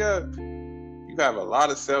the makeup, you have a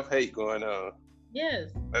lot of self-hate going on.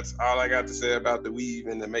 Yes. That's all I got to say about the weave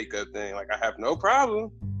and the makeup thing. Like, I have no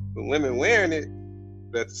problem with women wearing it,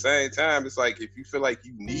 but at the same time, it's like if you feel like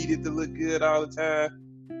you need it to look good all the time,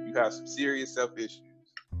 you have some serious self-issues.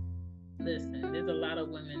 Listen, there's a lot of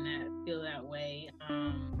women that feel that way.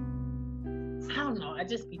 I don't know. I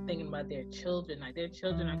just be thinking about their children. Like, their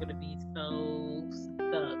children are going to be so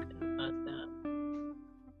stuck and fucked up.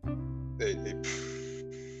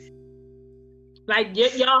 Like,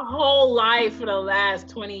 your whole life for the last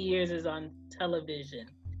 20 years is on television.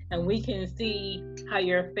 And we can see how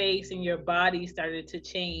your face and your body started to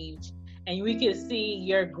change. And we can see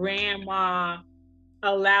your grandma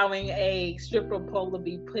allowing a stripper pole to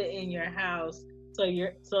be put in your house. So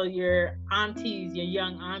your aunties, your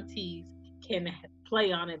young aunties can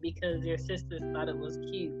play on it because your sisters thought it was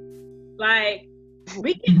cute. Like,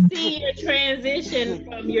 we can see your transition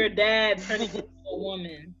from your dad turning into a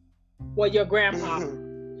woman. Well, your grandpa.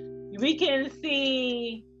 We can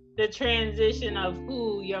see the transition of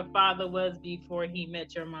who your father was before he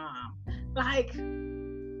met your mom. Like,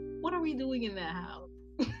 what are we doing in that house?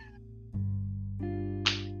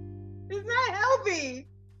 It's not healthy.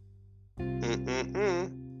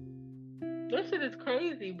 This shit is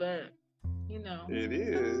crazy, but you know. It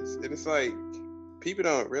is. And it's like people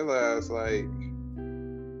don't realize like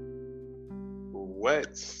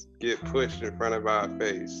what get pushed in front of our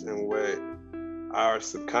face and what our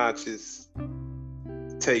subconscious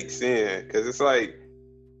takes in, because it's like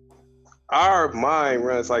our mind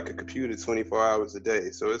runs like a computer 24 hours a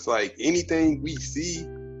day. So it's like anything we see,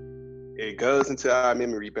 it goes into our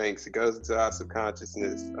memory banks, it goes into our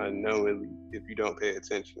subconsciousness unknowingly if you don't pay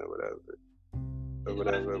attention or whatever.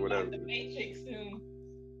 The Matrix soon.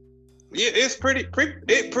 Yeah, it's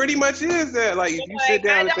it pretty much is that. Like, if you sit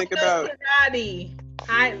down and think about karate,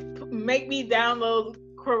 make me download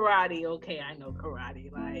karate. Okay, I know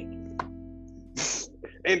karate. Like,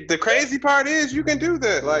 and the crazy part is you can do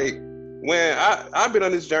that. Like, when I've been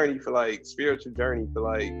on this journey for like spiritual journey for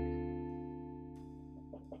like,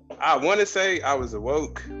 I want to say I was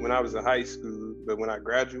awoke when I was in high school, but when I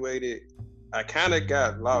graduated, I kind of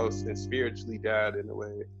got lost and spiritually died in a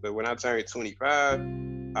way. But when I turned 25,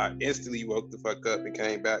 I instantly woke the fuck up and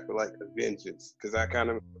came back with like a vengeance, because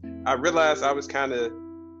I realized I was kind of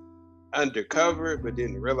undercover, but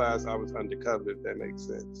didn't realize I was undercover, if that makes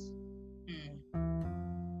sense.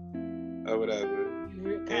 Or whatever.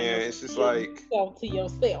 And it's just like to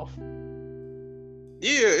yourself.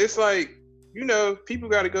 Yeah, it's like, you know, people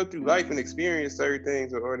got to go through life and experience certain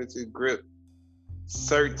things in order to grip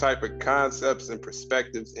certain type of concepts and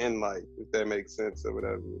perspectives in life, if that makes sense or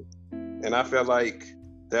whatever. And I felt like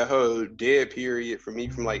that whole dead period for me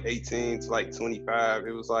from like 18 to like 25,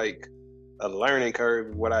 it was like a learning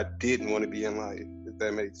curve of what I didn't want to be in life, if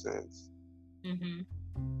that makes sense.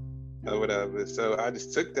 Or whatever. So I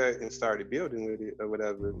just took that and started building with it or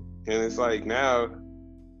whatever. And it's like now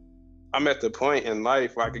I'm at the point in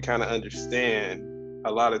life where I can kind of understand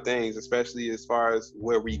a lot of things, especially as far as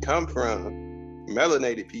where we come from.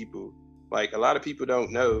 Melanated people, like a lot of people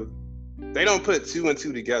don't know, they don't put two and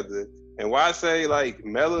two together. And why I say like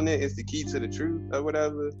melanin is the key to the truth or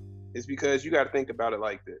whatever is because you got to think about it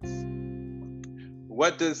like this.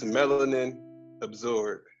 What does melanin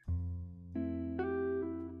absorb?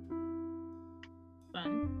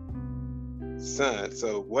 Sun.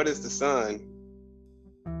 So what is the sun?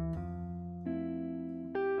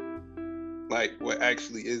 Like what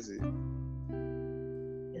actually is it?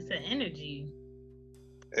 It's an energy.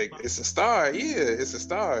 It's a star. Yeah, it's a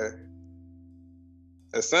star.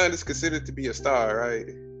 A sun is considered to be a star, right?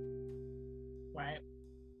 Right.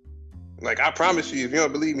 Like, I promise you, if you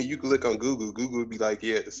don't believe me, you can look on Google. Google would be like,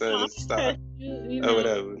 yeah, the sun is a star. You or know,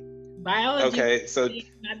 whatever. biology. Okay, so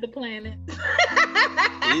not the planet.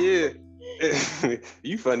 yeah.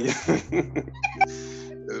 You funny.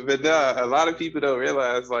 But nah, a lot of people don't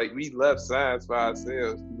realize, like, we left science by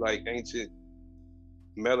ourselves, like ancient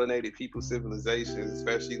melanated people civilizations,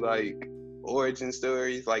 especially like origin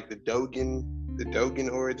stories, like the Dogon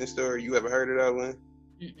origin story. You ever heard of that one?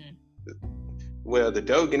 Mm-mm. Well, the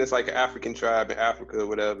Dogon is like an African tribe in Africa or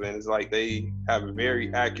whatever, and it's like they have a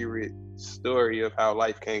very accurate story of how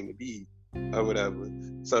life came to be or whatever.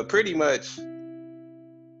 So pretty much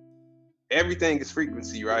everything is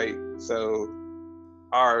frequency, right? So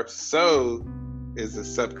our soul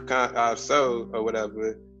is our soul or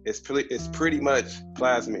whatever. It's pretty much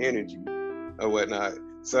plasma energy or whatnot.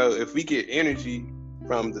 So if we get energy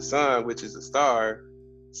from the sun, which is a star,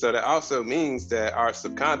 so that also means that our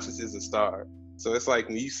subconscious is a star. So it's like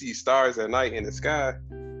when you see stars at night in the sky,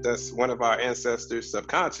 that's one of our ancestors'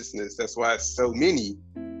 subconsciousness. That's why it's so many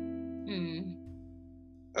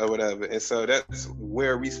or whatever. And so that's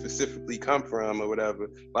where we specifically come from or whatever.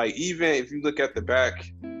 Like, even if you look at the back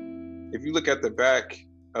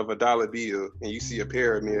of a dollar bill and you see a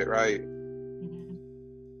pyramid, right? Mm-hmm.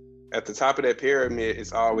 At the top of that pyramid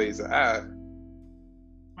is always an eye.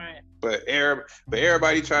 Right. But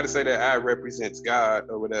everybody try to say that eye represents God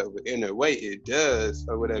or whatever. In a way, it does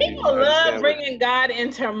or whatever. People love bringing God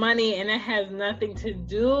into money, and it has nothing to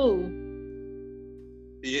do.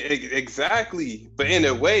 Yeah, exactly. But in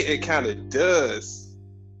a way, it kind of does,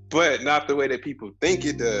 but not the way that people think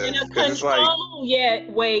it does. In a control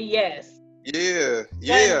way, yes. Yeah,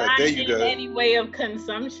 but not there you go. Any way of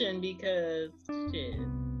consumption, because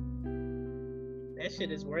that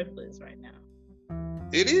shit is worthless right now.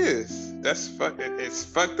 It is. It's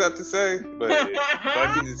fucked up to say, but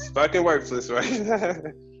it's fucking worthless right now.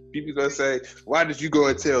 People gonna say, "Why did you go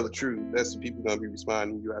and tell the truth?" That's what people gonna be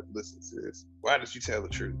responding. You have to listen to this. Why did you tell the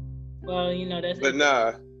truth? Well, that's. But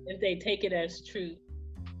nah. If they take it as truth.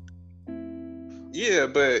 Yeah,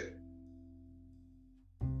 but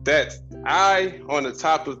that eye on the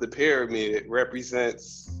top of the pyramid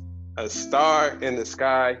represents a star in the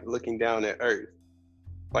sky looking down at Earth.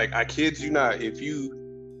 Like, I kid you not, if you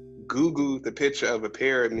Google the picture of a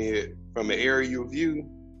pyramid from an aerial view,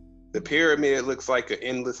 the pyramid looks like an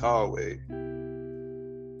endless hallway.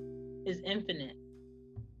 It's infinite.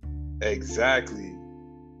 Exactly.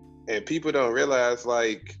 And people don't realize,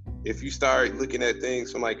 like, if you start looking at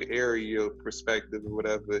things from like an aerial perspective or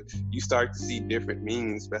whatever, you start to see different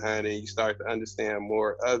meanings behind it. And you start to understand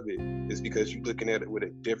more of it. It's because you're looking at it with a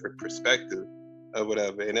different perspective or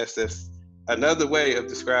whatever. And that's just another way of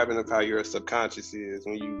describing of how your subconscious is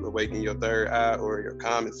when you awaken your third eye or your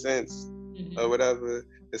common sense or whatever.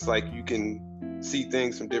 It's like you can see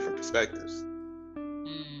things from different perspectives.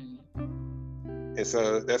 And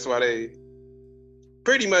so that's why they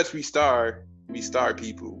pretty much we star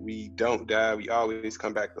people. We don't die. We always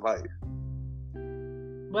come back to life.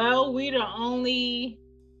 Well,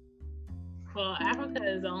 Africa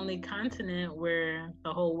is the only continent where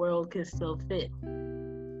the whole world can still fit.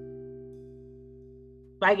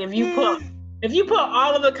 Like, if you put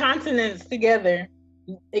all of the continents together,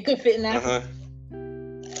 it could fit in Africa.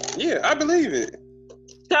 Yeah, I believe it.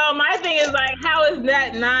 So my thing is, like, how is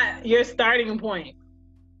that not your starting point?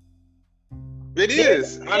 It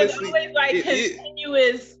is. Honestly, there's always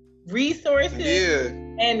continuous resources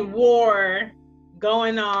and war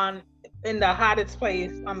going on in the hottest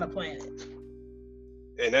place on the planet.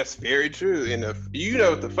 And that's very true. And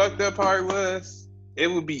what the fucked up part was? It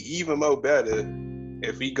would be even more better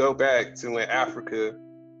if we go back to when Africa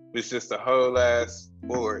was just a whole ass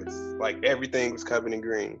forest. Like, everything was covered in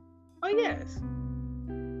green. Oh, yes.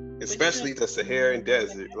 Especially the Saharan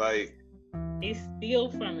desert. Like, they steal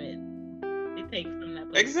from it. They take from that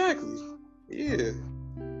place. Exactly. Yeah.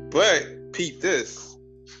 But peep this.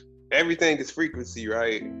 Everything is frequency,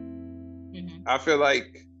 right? Mm-hmm. I feel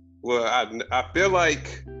like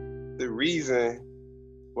the reason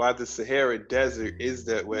why the Sahara Desert is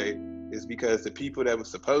that way is because the people that were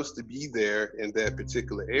supposed to be there in that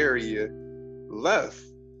particular area left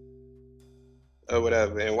or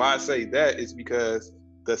whatever. And why I say that is because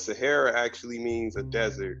the Sahara actually means a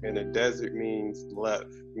desert, and a desert means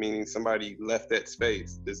left, meaning somebody left that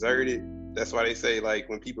space, deserted. That's why they say, like,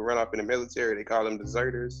 when people run off in the military, they call them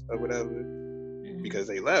deserters or whatever, because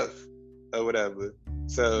they left or whatever.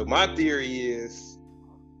 So my theory is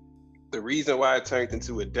the reason why it turned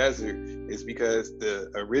into a desert is because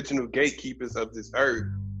the original gatekeepers of this earth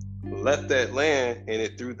left that land and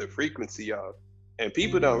it threw the frequency off. And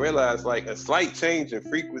people don't realize like a slight change in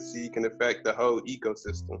frequency can affect the whole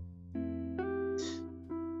ecosystem.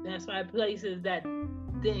 That's why places that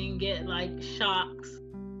didn't get like shocks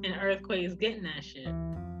and earthquakes getting that shit.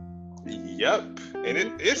 Yep. And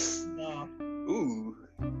it's ooh.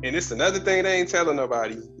 And it's another thing they ain't telling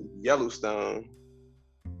nobody. Yellowstone.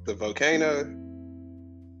 The volcano.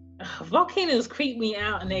 Volcanoes creep me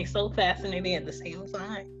out and they're so fascinating at the same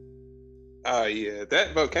time. Oh yeah,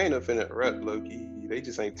 that volcano finna erupt, low-key. They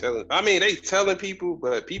just ain't telling. I mean, they telling people,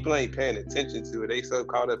 but people ain't paying attention to it. They so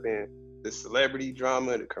caught up in the celebrity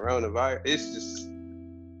drama, the coronavirus. It's just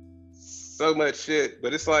so much shit.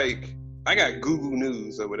 But it's like, I got Google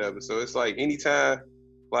News or whatever. So it's like anytime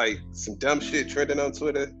like some dumb shit trending on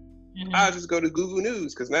Twitter, I'll just go to Google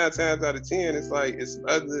News. Because 9 times out of 10, it's like, it's some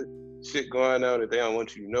other shit going on that they don't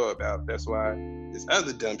want you to know about. That's why it's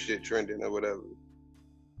other dumb shit trending or whatever.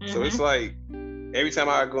 So it's like, every time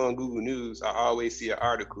I go on Google News, I always see an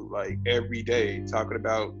article like every day talking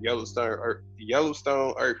about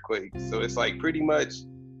Yellowstone earthquake. So it's like pretty much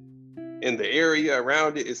in the area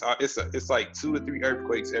around it, it's like 2 or 3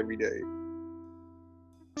 earthquakes every day.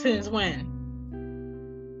 Since when?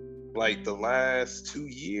 Like the last 2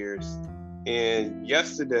 years. And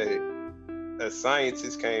yesterday, a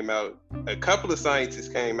couple of scientists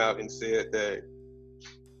came out and said that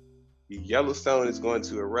Yellowstone is going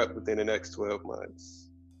to erupt within the next 12 months.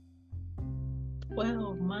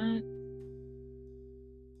 12 months?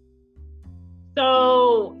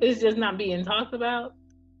 So it's just not being talked about?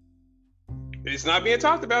 It's not being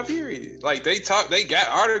talked about, period. Like they got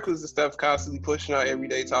articles and stuff constantly pushing out every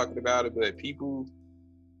day talking about it, but people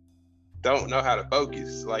don't know how to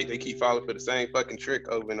focus. Like they keep falling for the same fucking trick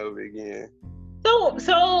over and over again.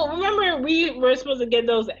 So remember we were supposed to get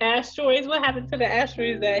those asteroids. What happened to the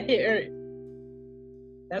asteroids that hit Earth?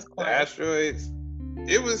 That's quiet. The asteroids.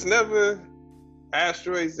 It was never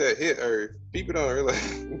asteroids that hit Earth. People don't realize.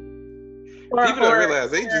 People don't realize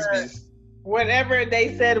they just be. Whatever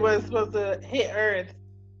they said was supposed to hit Earth,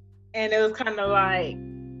 and it was kind of like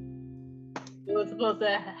it was supposed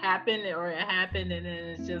to happen, or it happened, and then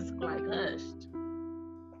it's just like hushed.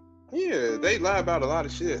 Yeah, they lie about a lot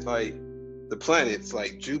of shit. Like the planets,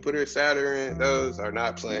 like Jupiter, Saturn, those are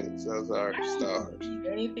not planets. Those are stars.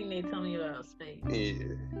 Anything they tell me about space. Yeah,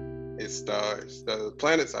 it's stars. The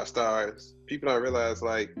planets are stars. People don't realize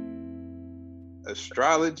like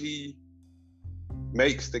astrology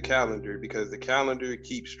makes the calendar because the calendar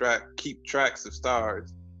keeps tracks of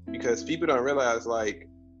stars. Because people don't realize like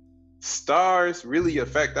stars really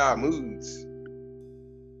affect our moods.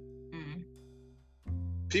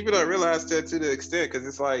 People don't realize that to the extent because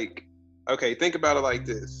it's like, okay, think about it like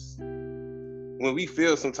this. When we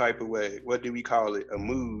feel some type of way, what do we call it? A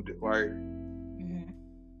mood, right?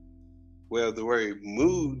 Well, the word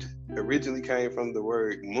mood originally came from the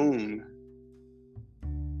word moon.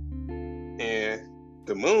 And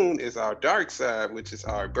the moon is our dark side, which is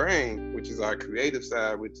our brain, which is our creative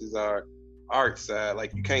side, which is our art side.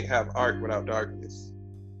 Like you can't have art without darkness.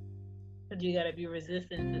 But you gotta be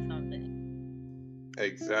resistant to something.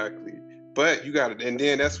 Exactly. But you gotta, and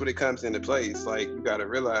then that's when it comes into place. Like you gotta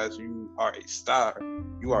realize you are a star.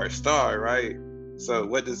 You are a star, right? So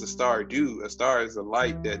what does a star do? A star is a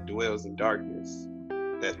light that dwells in darkness,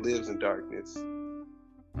 that lives in darkness.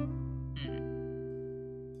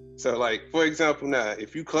 So like, for example, now,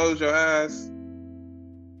 if you close your eyes,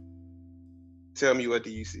 tell me, what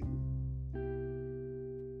do you see?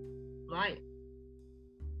 Light.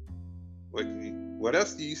 What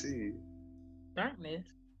else do you see? Darkness.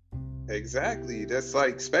 Exactly. That's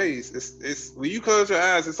like space. It's when you close your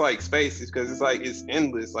eyes, it's like space. It's because it's like it's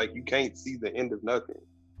endless. Like you can't see the end of nothing.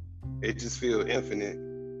 It just feels infinite.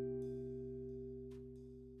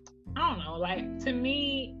 I don't know. Like to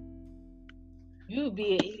me, you would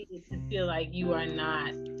be an idiot to feel like you are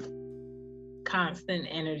not constant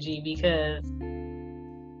energy, because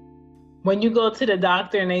when you go to the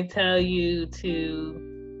doctor and they tell you to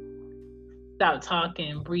stop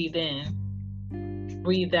talking, breathe in,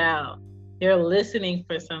 breathe out, they're listening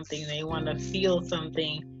for something. They want to feel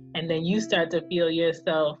something, and then you start to feel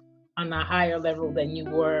yourself on a higher level than you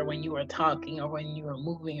were when you were talking or when you were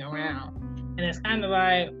moving around. And it's kind of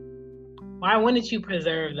like, why wouldn't you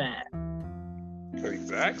preserve that?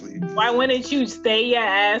 Exactly. Why wouldn't you stay your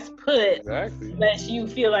ass put? Exactly. Unless you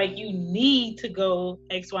feel like you need to go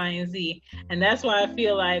X, Y, and Z. And that's why I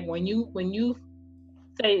feel like when you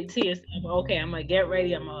say to yourself, okay, I'm gonna get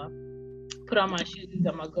ready, I'm gonna put on my shoes,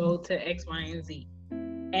 I'm gonna go to X, Y, and Z,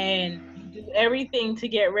 and you do everything to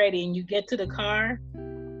get ready, and you get to the car,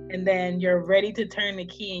 and then you're ready to turn the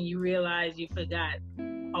key, and you realize you forgot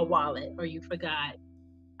a wallet, or you forgot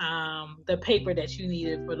the paper that you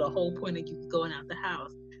needed for the whole point of you going out the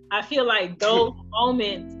house. I feel like those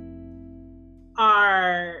moments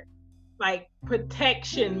are like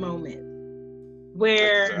protection moments,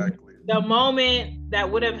 where the moment that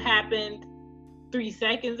would have happened 3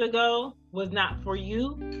 seconds ago was not for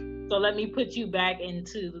you. So let me put you back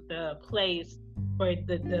into the place for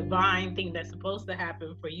the divine thing that's supposed to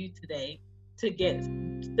happen for you today to get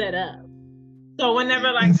set up. So whenever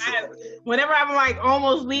I'm like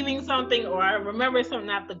almost leaving something, or I remember something,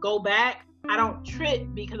 I have to go back, I don't trip,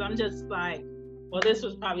 because I'm just like, well, this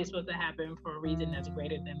was probably supposed to happen for a reason that's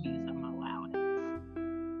greater than me, so I'm allowing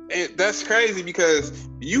it. And that's crazy, because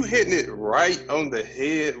you hitting it right on the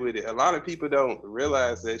head with it. A lot of people don't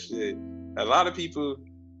realize that shit. A lot of people,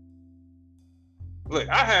 look,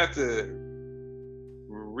 I had to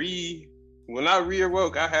when I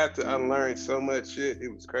reawoke, I had to unlearn so much shit.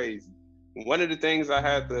 It was crazy. One of the things I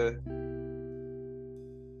had to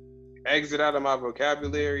exit out of my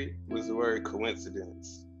vocabulary was the word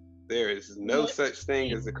coincidence. There is no such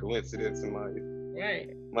thing as a coincidence in life.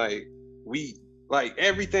 Right. Like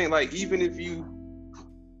everything, like even if you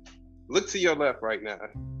look to your left right now,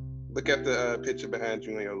 look at the picture behind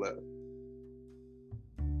you on your left.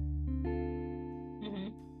 Mm-hmm.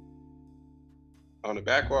 On the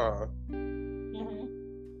back wall.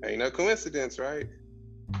 Mm-hmm. Ain't no coincidence, right?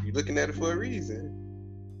 You're looking at it for a reason.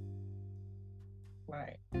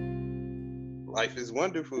 Right. Life is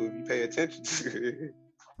wonderful if you pay attention to it.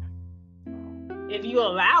 If you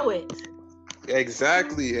allow it.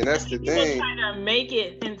 Exactly, and that's the people thing. Try to make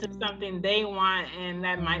it into something they want, and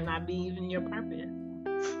that might not be even your purpose.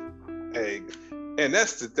 Hey, and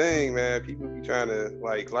that's the thing, man. People be trying to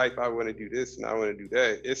like, life, I want to do this and I want to do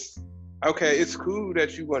that. It's okay. It's cool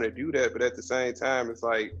that you want to do that, but at the same time, it's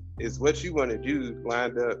like, is what you want to do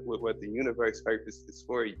lined up with what the universe purpose is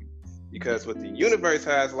for you? Because what the universe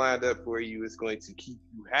has lined up for you is going to keep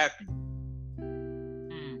you happy.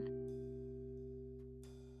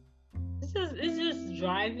 It's just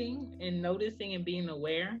driving and noticing and being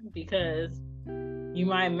aware, because you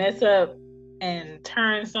might mess up and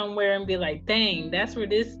turn somewhere and be like, dang, that's where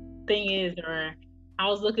this thing is, or I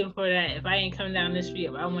was looking for that. If I ain't coming down this street,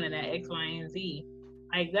 I wanted that X, Y, and Z.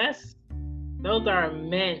 Like those are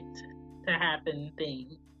meant to happen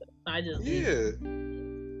things. So I just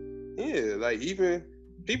like even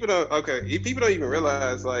people don't even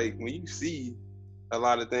realize, like when you see a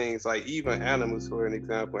lot of things, like even animals, for an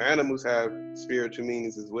example, animals have spiritual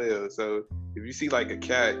meanings as well. So if you see like a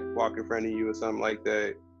cat walk in front of you or something like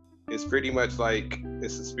that, it's pretty much like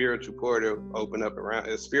it's a spiritual portal just open up around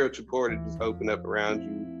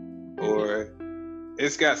you, or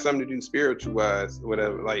it's got something to do spiritual wise,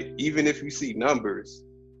 whatever. Like even if you see numbers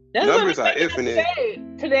are infinite.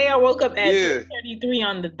 Today I woke up at 33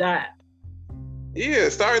 on the dot. Yeah,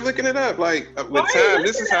 start looking it up. Like with time,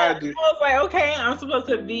 this is how I do. I was like, okay, I'm supposed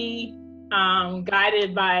to be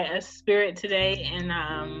guided by a spirit today, and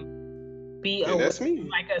be that's me.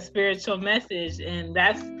 Like a spiritual message, and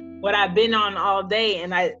that's what I've been on all day.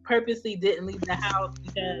 And I purposely didn't leave the house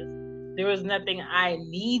because there was nothing I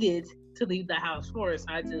needed to leave the house for, so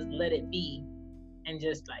I just let it be and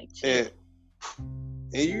just like chill.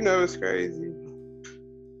 And you know it's crazy.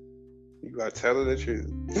 You are telling the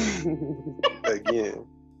truth. Again.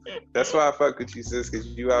 That's why I fuck with you, sis, because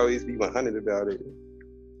you always be 100 about it.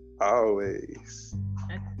 Always.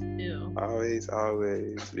 Always.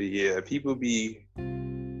 But yeah, people be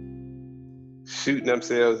shooting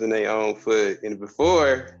themselves in their own foot. And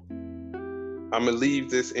before, I'm going to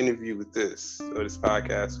leave this interview with this, or this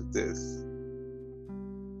podcast with this.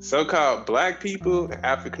 So-called Black people and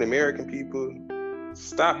African American people,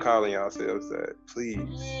 stop calling yourselves that, please.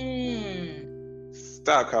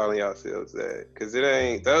 Stop calling yourselves that, because it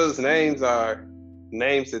ain't. Those names are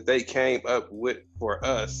names that they came up with for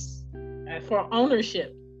us. For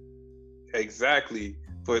ownership. Exactly.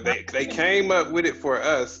 They came up with it for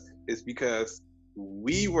us. It's because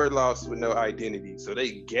we were lost with no identity, so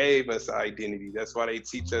they gave us identity. That's why they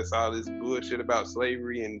teach us all this bullshit about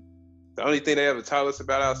slavery, and the only thing they ever taught us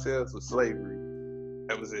about ourselves was slavery.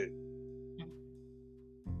 That was it.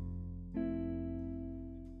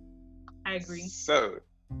 I agree. So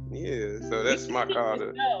that's my call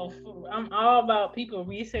to. I'm all about people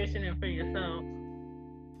researching it for yourself.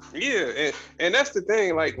 Yeah, and that's the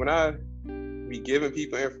thing. Like when I be giving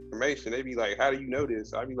people information, they be like, "How do you know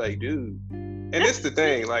this?" I be like, "Dude," and it's the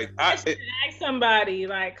thing. Like I ask somebody.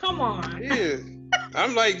 Like, come on. Yeah,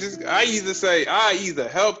 I'm like, I either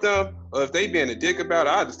help them, or if they being a dick about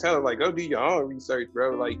it, I just tell them like, go do your own research,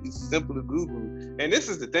 bro. Like, it's simple to Google. And this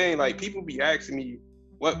is the thing, like, people be asking me,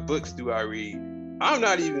 what books do I read? I'm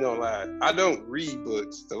not even gonna lie, I don't read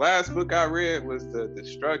books. The last book I read was The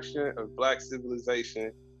Destruction of Black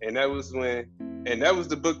Civilization, and that was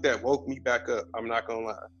the book that woke me back up. I'm not gonna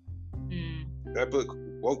lie. That book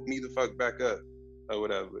woke me the fuck back up, or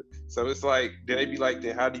whatever. So it's like, they be like,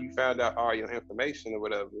 then how do you find out all your information or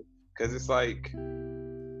whatever? Because it's like,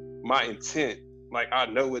 my intent, like, I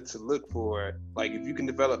know what to look for. Like, if you can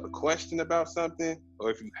develop a question about something,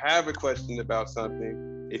 or if you have a question about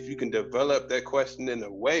something, if you can develop that question in a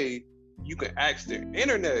way, you can ask the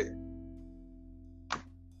internet.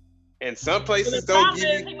 And some places don't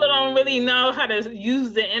give you... People don't really know how to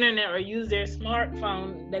use the internet or use their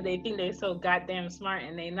smartphone, that they think they're so goddamn smart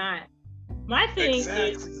and they not. My thing is,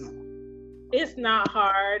 it's not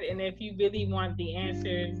hard, and if you really want the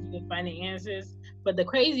answers, you can find the answers. But the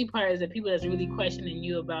crazy part is that people that's really questioning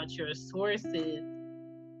you about your sources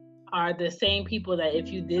are the same people that if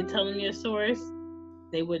you did tell them your source,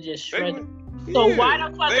 they would just shrug. So why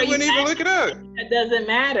the fuck they wouldn't even look it up? It doesn't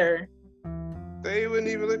matter. They wouldn't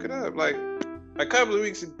even look it up. Like, a couple of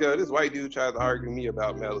weeks ago, this white dude tried to argue with me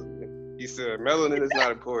about melanin. He said melanin is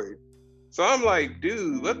not important. So I'm like,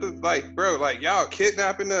 dude, what the, like, bro, like, y'all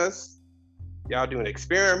kidnapping us, y'all doing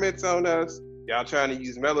experiments on us, y'all trying to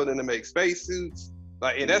use melanin to make spacesuits.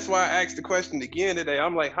 Like, and that's why I asked the question again today.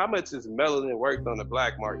 I'm like, how much is melanin worth on the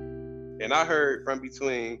black market? And I heard from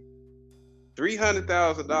between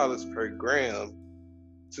 $300,000 per gram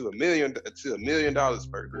to $1 million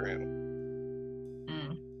per gram.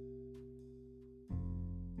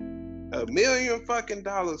 $1 million fucking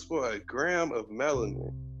dollars for a gram of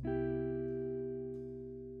melanin.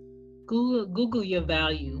 Google your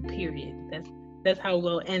value. Period. That's how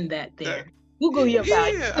we'll end that there. Google your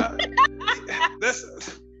value. Yeah,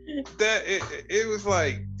 it was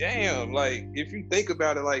like, damn. Like, if you think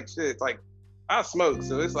about it, like, shit, like, I smoke,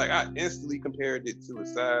 so it's like I instantly compared it to the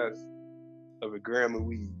size of a gram of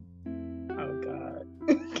weed. Oh God.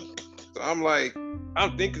 So I'm like,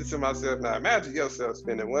 I'm thinking to myself, now imagine yourself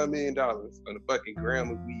spending $1 million on a fucking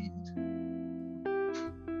gram of weed.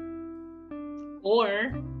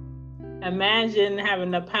 Or imagine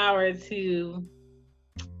having the power to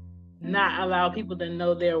not allow people to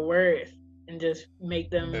know their worth and just make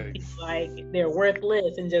them feel like they're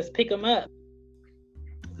worthless and just pick them up.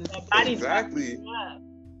 Exactly.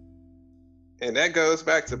 And that goes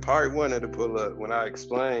back to part 1 of the pull up when I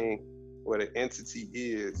explained what an entity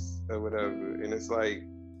is or whatever. And it's like,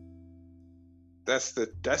 that's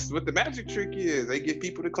what the magic trick is. They get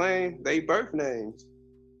people to claim they birth names.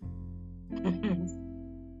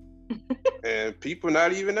 And people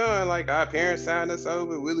not even knowing, like, our parents signed us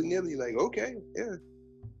over willy-nilly, like, okay, yeah,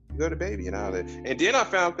 you got a baby and all that. And then I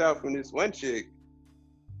found out from this one chick,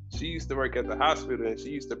 she used to work at the hospital and she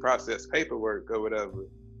used to process paperwork or whatever.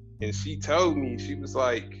 And she told me, she was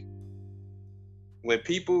like, when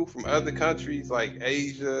people from other countries like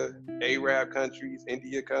Asia, Arab countries,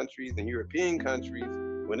 India countries, and European countries,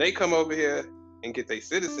 when they come over here and get their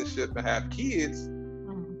citizenship and have kids,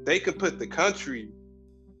 they can put the country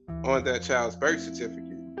on that child's birth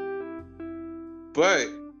certificate. But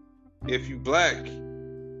if you black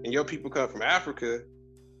and your people come from Africa,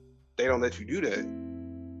 they don't let you do that.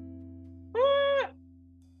 What?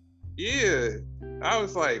 Yeah. I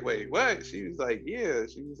was like, wait, what? She was like, yeah.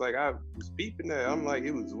 She was like, I was peeping that. I'm like,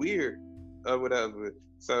 it was weird or whatever.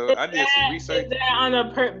 So I did some research. Is that on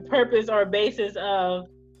a purpose or basis of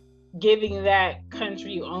giving that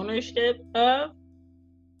country ownership of?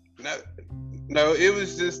 No, it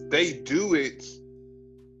was just, they do it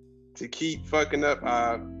to keep fucking up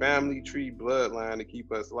our family tree bloodline to keep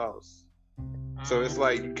us lost. So it's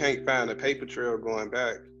like, you can't find a paper trail going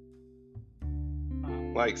back.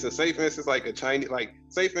 Like, so say for instance, like a Chinese, like,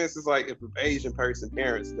 say for instance, like if an Asian person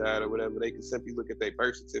parents died or whatever, they can simply look at their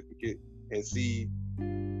birth certificate and see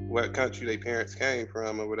what country their parents came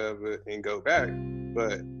from or whatever and go back.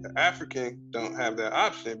 But the African don't have that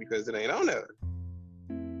option because it ain't on there.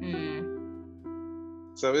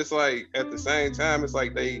 So it's like, at the same time, it's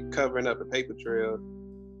like they covering up a paper trail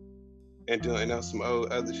and doing some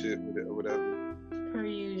old other shit with it or whatever. Per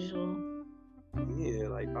usual. Yeah,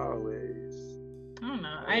 like always. I don't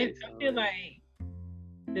know. I feel like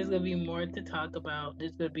there's gonna be more to talk about.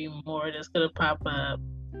 There's gonna be more that's gonna pop up.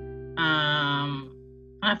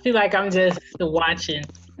 I feel like I'm just watching.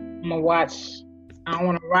 I'm gonna watch. I don't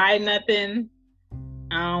want to ride nothing.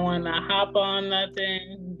 I don't want to hop on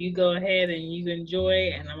nothing. You go ahead and you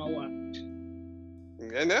enjoy, and I'm gonna watch.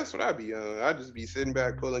 And that's what I be on. I just be sitting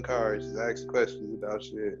back pulling cards, just asking questions about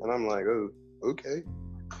shit. And I'm like, oh, okay.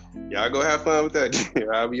 Y'all go have fun with that.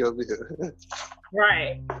 I'll be over here.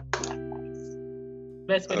 Right.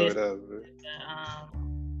 Best for this.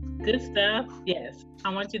 Good stuff. Yes.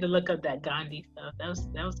 I want you to look up that Gandhi stuff. That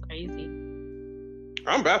was crazy.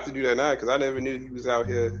 I'm about to do that now because I never knew he was out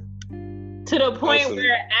here. To the point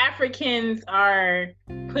where Africans are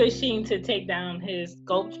pushing to take down his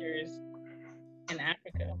sculptures in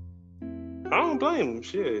Africa. I don't blame him.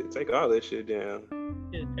 Shit. Take all that shit down.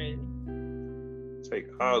 It's crazy. Take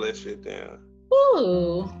all that shit down.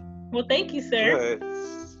 Ooh. Well, thank you, sir.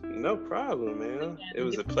 No problem, man. It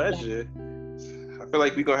was a pleasure. I feel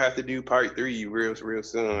like we're going to have to do part 3 real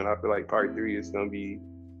soon. I feel like part 3 is going to be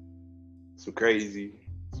some crazy.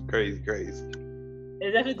 There's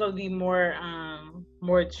definitely going to be more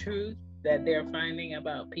truth that they're finding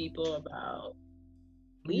about people, about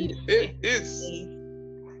leaders.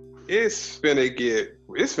 It's finna get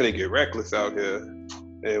reckless out here.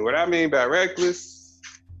 And what I mean by reckless,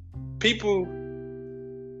 people,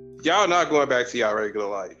 y'all not going back to y'all regular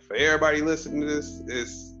life. For everybody listening to this,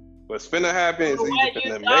 is what's finna happen is either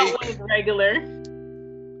finna make regular.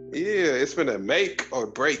 Yeah, it's finna make or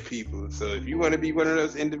break people. So if you want to be one of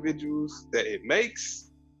those individuals that it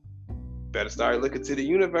makes, better start looking to the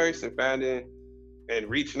universe and finding and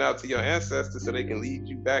reaching out to your ancestors so they can lead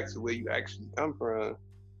you back to where you actually come from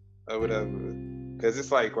or whatever. Because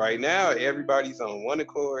it's like right now, everybody's on one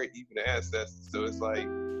accord, even the ancestors. So it's like,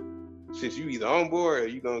 shit, you either on board or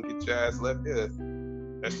you gonna get your ass left here.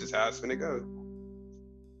 That's just how it's gonna go.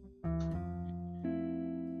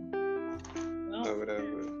 Well, or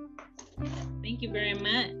whatever. Thank you very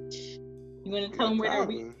much. You want to tell them where to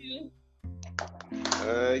reach you?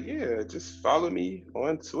 Yeah, just follow me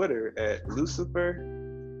on Twitter at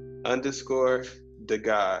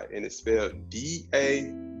Lucifer_the_God, and it's spelled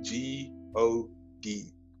DAGOD.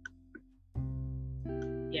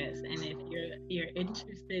 Yes, and if you're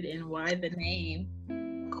interested in why the name,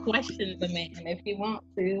 question the man if you want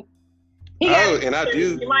to. And I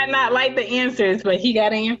do. You might not like the answers, but he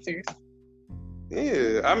got answers.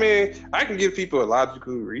 Yeah, I mean, I can give people a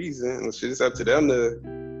logical reason. It's just up to them to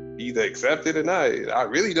either accept it or not. I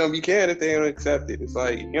really don't be caring if they don't accept it. It's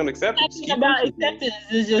like, if you don't accept it, Nothing about acceptance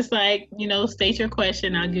is just like, state your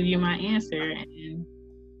question, I'll give you my answer. And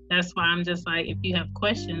that's why I'm just like, if you have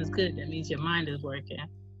questions, good. That means your mind is working.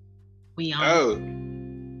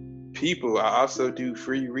 People, I also do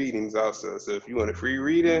free readings also. So if you want a free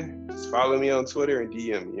reading, just follow me on Twitter and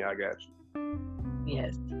DM me. I got you.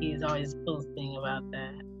 Yes, he's always posting about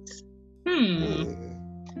that.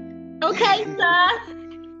 Okay, sir.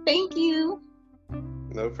 Thank you.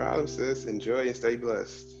 No problem, sis. Enjoy and stay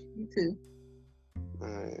blessed. You too. All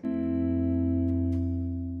right.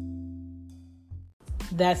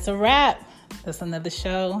 That's a wrap. That's another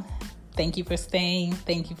show. Thank you for staying.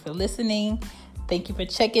 Thank you for listening. Thank you for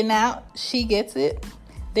checking out She Gets It.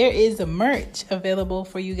 There is a merch available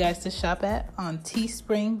for you guys to shop at on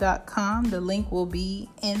teespring.com. The link will be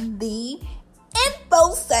in the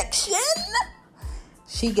info section.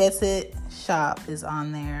 She Gets It shop is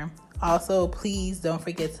on there. Also, please don't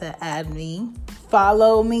forget to add me.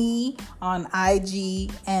 Follow me on IG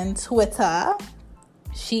and Twitter.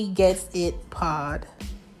 She Gets It Pod.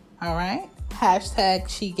 All right? Hashtag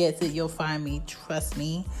She Gets It. You'll find me. Trust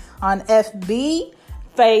me. On FB,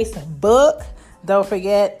 Facebook. Don't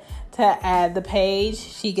forget to add the page,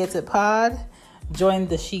 She Gets It Pod. Join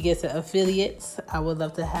the She Gets It affiliates. I would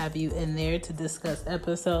love to have you in there to discuss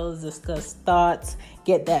episodes, discuss thoughts,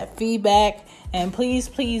 get that feedback. And please,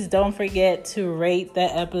 please don't forget to rate the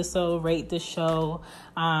episode, rate the show.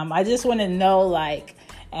 I just want to know,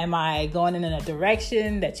 am I going in a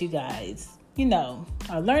direction that you guys,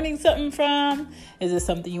 are learning something from? Is it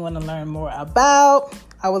something you want to learn more about?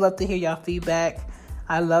 I would love to hear y'all feedback.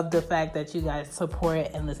 I love the fact that you guys support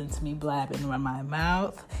and listen to me blab and run my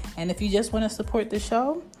mouth. And if you just want to support the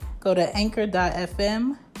show, go to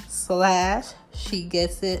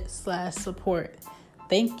anchor.fm/SheGetsIt/support.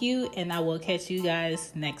 Thank you, and I will catch you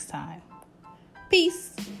guys next time.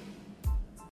 Peace.